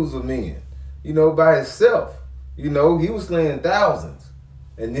multitudes of men, by himself. He was slaying thousands.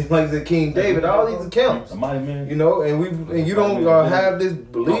 And then, like the King David, all these accounts. A mighty man. And you don't have this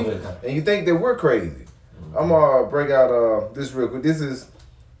belief, and you think that we're crazy. I'm gonna break out this real quick. This is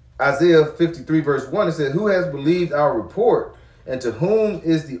Isaiah 53 verse 1. It says, "Who has believed our report, and to whom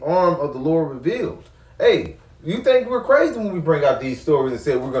is the arm of the Lord revealed?" Hey, you think we're crazy when we bring out these stories and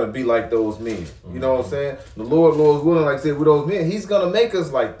say we're gonna be like those men? You know what I'm saying? The Lord's willing, like I said, with those men, He's gonna make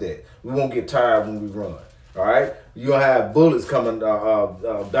us like that. We won't get tired when we run. All right, you'll have bullets coming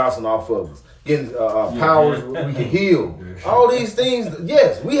bouncing off of us, getting powers we can heal. All these things,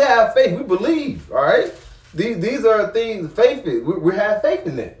 yes, we have faith. We believe. All right, these are things. Faith is we have faith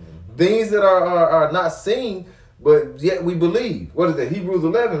in that. Things that are not seen, but yet we believe. What is that? Hebrews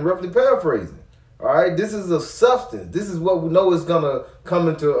 11, roughly paraphrasing. All right, this is a substance. This is what we know is gonna come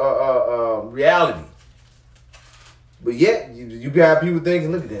into reality. But yet, you have people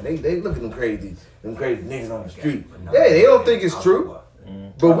thinking, look at that. They look at them crazy niggas on the street. Yeah, they don't think it's true.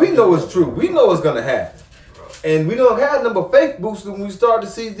 But we know it's true. We know it's going to happen. And we don't have number faith boosted when we start to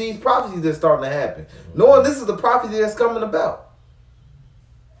see these prophecies that's starting to happen. Knowing this is the prophecy that's coming about.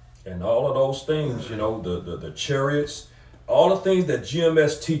 And all of those things, the chariots, all the things that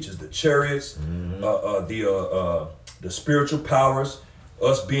GMS teaches, the chariots, the spiritual powers,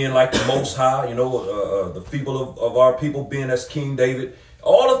 us being like the Most High, the people of our people being as King David.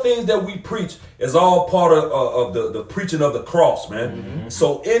 All the things that we preach is all part of the preaching of the cross, man.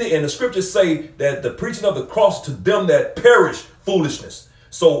 So and the scriptures say that the preaching of the cross to them that perish, foolishness.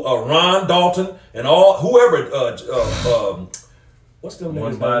 So Ron Dalton and all whoever, what's them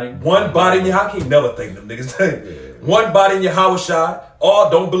One niggas' body. name? One body in your, I can't never think them niggas' name. One body in your Hawashai.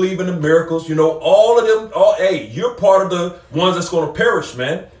 All don't believe in the miracles. All of them. Hey, you're part of the ones that's going to perish,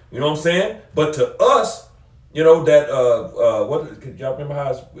 man. You know what I'm saying? But to us, what could y'all remember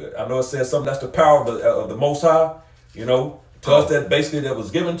how I know it says something that's the power of the Most High. To us that basically that was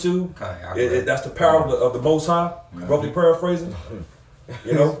given to. That's the power of the Most High. Roughly paraphrasing.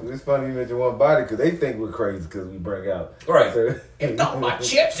 It's funny you mentioned one body because they think we're crazy because we bring out right. And talking about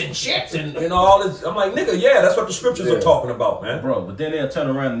chips and all this. I'm like, nigga, yeah, that's what the scriptures are talking about, man. Bro, but then they'll turn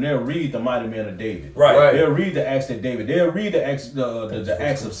around and they'll read the mighty man of David. Right. They'll read the acts of David. They'll read the acts of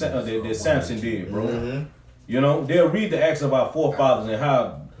that Samson did, bro. They'll read the acts of our forefathers and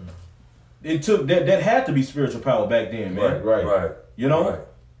how it took that had to be spiritual power back then, man. Right. Right.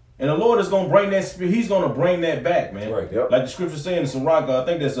 And the Lord is gonna bring that spirit. He's gonna bring that back, man. Right. Yep. Like the scripture saying in Sirach, I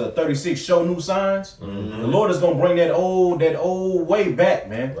think there's 36 show new signs. The Lord is gonna bring that old way back,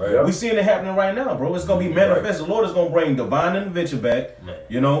 man. Right. We seeing it happening right now, bro. It's gonna be manifest. The Lord is gonna bring divine intervention back.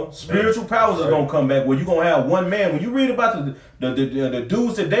 Spiritual powers are gonna come back. Where you gonna have one man. When you read about the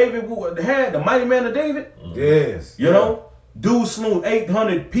dudes that David had, the mighty man of David. Yes. Dude slew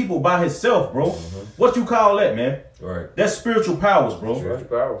 800 people by himself, bro. What you call that, man? Right. That's spiritual powers, bro. Spiritual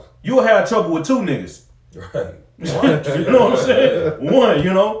powers. You'll have trouble with two niggas. Right. You know what I'm saying? One,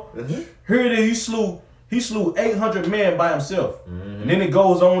 Here it is, he slew 800 men by himself. And then it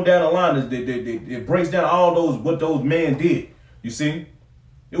goes on down the line. It breaks down all what those men did. You see?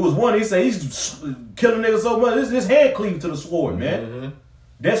 It was one, he said he's killing niggas so much, his hand cleaved to the sword, man.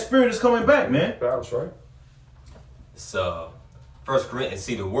 That spirit is coming back, man. That's right. It's 1 First Corinthians,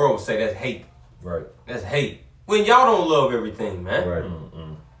 see, the world would say that's hate. Right. That's hate. When y'all don't love everything, man. Right.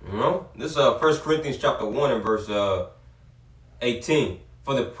 You know? This is 1 Corinthians chapter 1 and verse 18.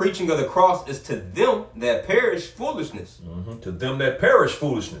 For the preaching of the cross is to them that perish foolishness. To them that perish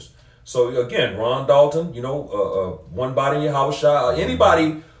foolishness. So again, Ron Dalton, you know, one body in your house,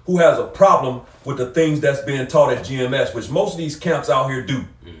 anybody who has a problem with the things that's being taught at GMS, which most of these camps out here do.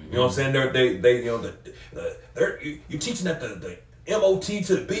 You know what I'm saying? They you know, you're teaching that the MOT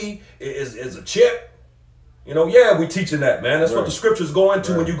to the B is a chip. You know, yeah, we teaching that, man. That's what the scriptures go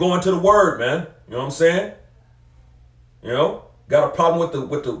into when you go into the word, man. You know what I'm saying? You know, got a problem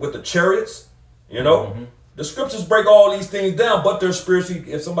with the chariots. You know, the scriptures break all these things down, but they're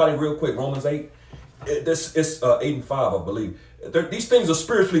spiritually. If somebody real quick, Romans 8, it's 8 and 5, I believe. These things are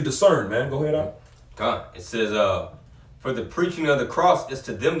spiritually discerned, man. Go ahead, Al. God, it says, for the preaching of the cross is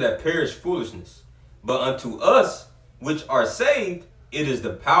to them that perish foolishness, but unto us which are saved, it is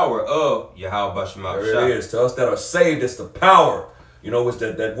the power of Yahweh Shema. There it is. To us that are saved, it's the power. You know, it's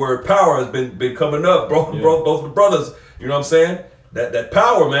that word power has been coming up, bro. Yeah. Both the brothers. You know what I'm saying? That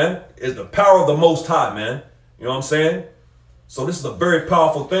power, man, is the power of the Most High, man. You know what I'm saying? So this is a very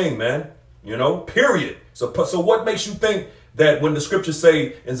powerful thing, man. You know, period. So what makes you think that when the scriptures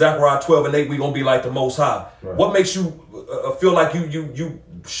say in Zechariah 12 and 8, we're going to be like the Most High? Right. What makes you feel like you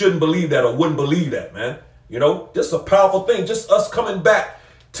shouldn't believe that or wouldn't believe that, man? You know, this is a powerful thing. Just us coming back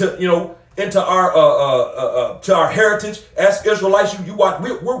to, you know, into our to our heritage as Israelites. You watch,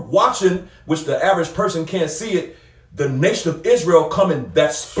 we're watching, which the average person can't see it, the nation of Israel coming,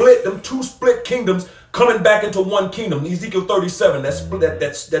 that split, them two split kingdoms coming back into one kingdom. Ezekiel 37,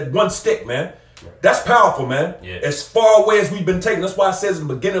 that one stick, man. That's powerful, man. Yeah. As far away as we've been taken. That's why it says in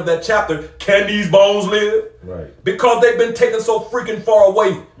the beginning of that chapter, can these bones live? Right. Because they've been taken so freaking far away.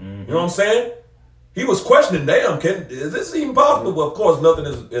 You know what I'm saying? He was questioning, damn, is this even possible? Well, of course, nothing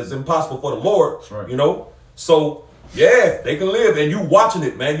is impossible for the Lord, right. You know? So, yeah, they can live. And you watching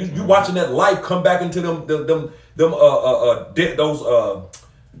it, man. You watching that life come back into them dry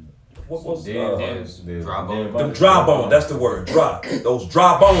bones. That's the word, dry. Those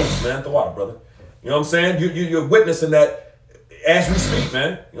dry bones, man. The water, brother. You know what I'm saying? You're witnessing that as we speak,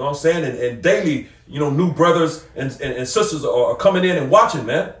 man. You know what I'm saying? And daily, you know, new brothers and sisters are coming in and watching,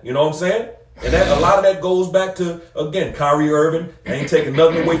 man. You know what I'm saying? And that, a lot of that goes back to, again, Kyrie Irving. They ain't taking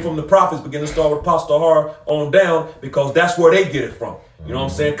nothing away from the prophets. Begin to start with Apostle Har on down, because that's where they get it from. You know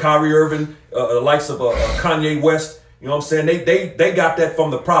what I'm saying? Kyrie Irving, the likes of Kanye West. You know what I'm saying? They got that from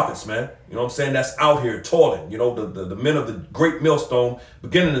the prophets, man. You know what I'm saying? That's out here toiling. You know, the men of the great millstone,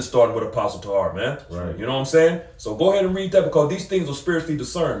 beginning and starting with Apostle Tahar, man. Right. You know what I'm saying? So go ahead and read that, because these things are spiritually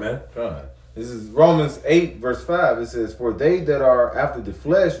discerned, man. God. This is Romans 8, verse 5. It says, for they that are after the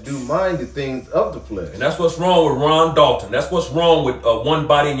flesh do mind the things of the flesh. And that's what's wrong with Ron Dalton. That's what's wrong with One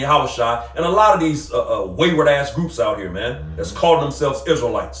Body in Yahushua and a lot of these wayward-ass groups out here, man, that's calling themselves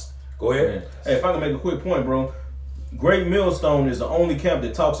Israelites. Go ahead. Hey, if I can make a quick point, bro. Great Millstone is the only camp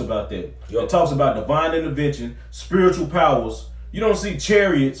that talks about that. Yep. It talks about divine intervention, spiritual powers. You don't see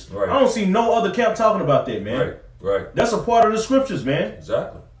chariots. Right. I don't see no other camp talking about that, man. Right. That's a part of the scriptures, man.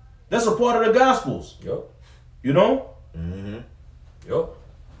 Exactly. That's a part of the Gospels. Yep. You know? Yep.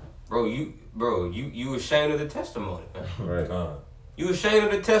 Bro, you ashamed of the testimony, man. Right. You ashamed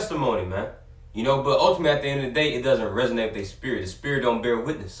of the testimony, man. You know, but ultimately at the end of the day, it doesn't resonate with their spirit. The spirit don't bear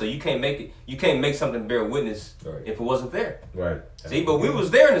witness. So you can't make it, you can't make something bear witness if it wasn't there. Right. See, but we was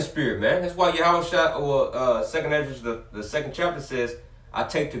there in the spirit, man. That's why Yahushua, or second entrance, the second chapter says, I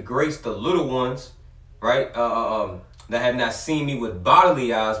take to grace the little ones, right? That have not seen me with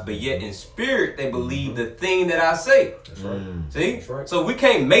bodily eyes, but yet in spirit they believe the thing that I say. That's right. See? That's right. So we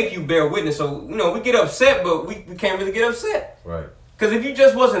can't make you bear witness. So, you know, we get upset, but we can't really get upset. Right. Because if you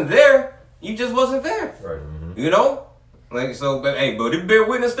just wasn't there, you just wasn't there. Right. You know? Like, so, but hey, but it bear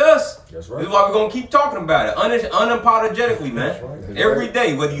witness to us. That's right. This is why we're going to keep talking about it. Unapologetically, man. That's right. Every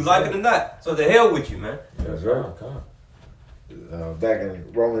day, whether you like it or not. So the hell with you, man. That's right. Back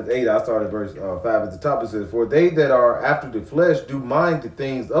in Romans 8, I started verse 5 at the top. It says, for they that are after the flesh do mind the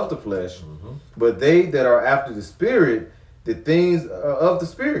things of the flesh, but they that are after the spirit, the things of the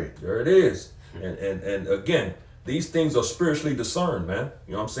spirit. There it is. And again, these things are spiritually discerned, man.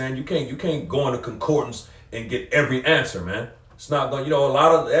 You know what I'm saying? You can't go into concordance and get every answer, man. It's not going, you know,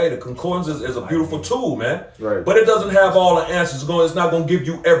 the concordance is a beautiful tool, man. Right. But it doesn't have all the answers. It's not going to give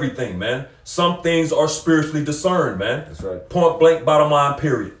you everything, man. Some things are spiritually discerned, man. That's right. Point blank, bottom line,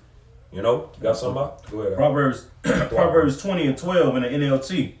 period. You know? You got something about? Go ahead. Proverbs 20 and 12 in the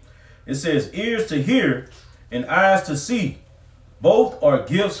NLT. It says, ears to hear and eyes to see, both are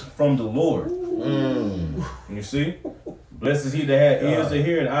gifts from the Lord. You see? Blessed is he that had ears to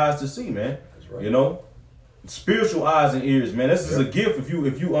hear and eyes to see, man. That's right. You know, spiritual eyes and ears, man. This is a gift if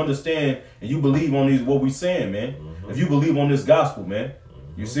you understand and you believe on these what we saying, man. If you believe on this gospel, man.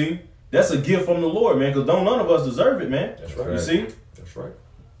 You see, that's a gift from the Lord, man. Because none of us deserve it, man. That's right. You see, That's right.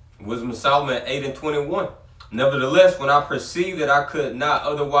 Wisdom of Solomon 8:21. Nevertheless, when I perceived that I could not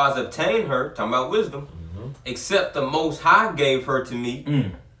otherwise obtain her, talking about wisdom, except the Most High gave her to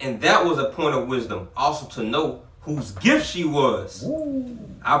me, and that was a point of wisdom, also to know whose gift she was.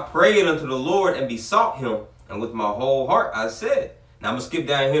 I prayed unto the Lord and besought him, and with my whole heart I said. Now I'm going to skip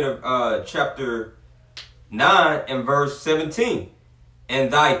down here to chapter 9 and verse 17.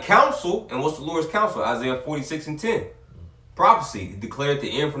 And thy counsel, and what's the Lord's counsel? Isaiah 46:10. Prophecy, declared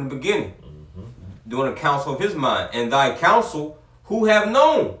the end from the beginning. Doing a counsel of his mind. And thy counsel, who have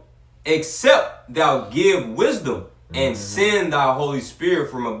known, except thou give wisdom and send thy Holy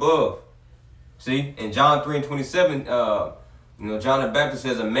Spirit from above. See, in John 3:27, John the Baptist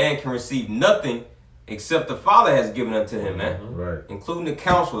says a man can receive nothing except the Father has given unto him, man. Right. Including the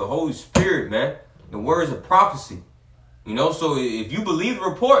counsel, the Holy Spirit, man. The words of prophecy. You know, so if you believe the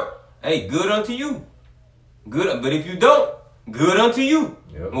report, hey, good unto you. Good, but if you don't, good unto you.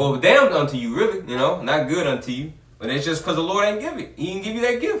 Yep. Well, damned unto you, really. You know, not good unto you. But it's just because the Lord ain't give it. He didn't give you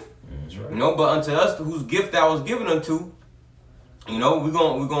that gift. That's right. You know, but unto us, whose gift that was given unto, you know, we're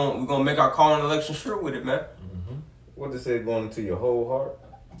gonna make our call and election sure with it, man. What does it say going into your whole heart?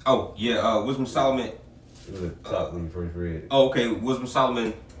 Oh yeah, Wisdom Solomon. It was at the top when you first read it. Oh, okay, Wisdom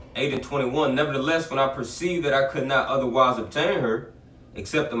Solomon 8:21. Nevertheless, when I perceived that I could not otherwise obtain her,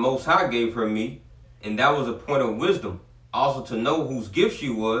 except the Most High gave her me, and that was a point of wisdom, also to know whose gift she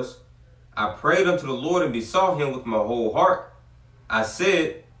was, I prayed unto the Lord and besought him with my whole heart. I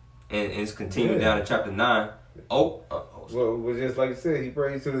said, and it's continuing down in chapter 9. Well, it was just like you said, he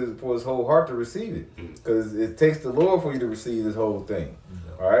prayed for his whole heart to receive it. Because it takes the Lord for you to receive this whole thing.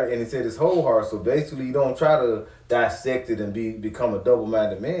 All right? And he said his whole heart. So basically, you don't try to dissect it and become a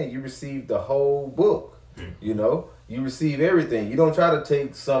double-minded man. You receive the whole book. You know? You receive everything. You don't try to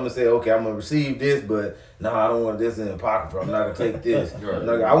take some and say, okay, I'm going to receive this, but no, I don't want this in the pocket. I'm not going to take this.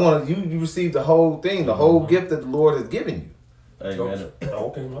 I want you receive the whole thing, the whole gift that the Lord has given you. hey, man. Oh,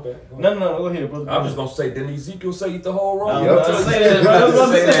 okay, my bad. No, go ahead, brother. I'm just gonna say, didn't Ezekiel say eat the whole roll? I'm about to say that,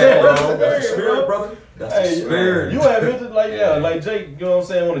 bro. That's the spirit, brother. That's the spirit. You have it like Jake, you know what I'm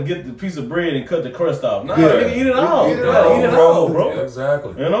saying, want to get the piece of bread and cut the crust off. Nah, Yeah. nigga, eat it all. Eat it Eat it all, bro. Yeah,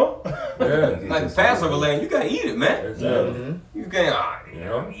 exactly. You know? Yeah. Like the Passover lamb, you gotta eat it, man. Exactly. You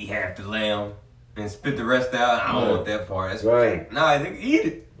can't eat half the lamb and spit the rest out. I don't want that part. That's Right. Nah, I think eat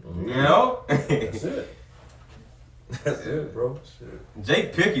it. You know? That's it. That's it, bro. Shit.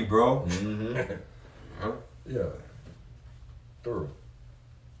 Jake picky, bro. Yeah. Thorough.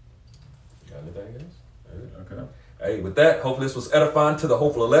 Got anything else? Okay. Hey, with that, hopefully this was edifying to the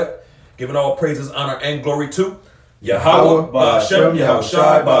hopeful elect. Giving all praises, honor, and glory to Yahweh, Ba'ashem,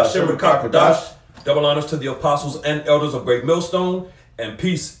 Yahushai, Ba'ashem, Rakakwadash. Double honors to the apostles and elders of Great Millstone, and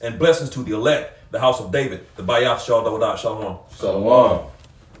peace and blessings to the elect, the house of David, the Bayath Shal Dawadah, Shalom. Shalom.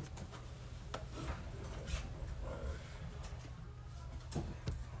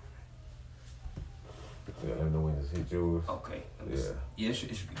 Yeah, let me know when to hit yours. Okay. Yeah. Yeah, it should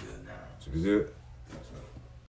be good now. Should be good.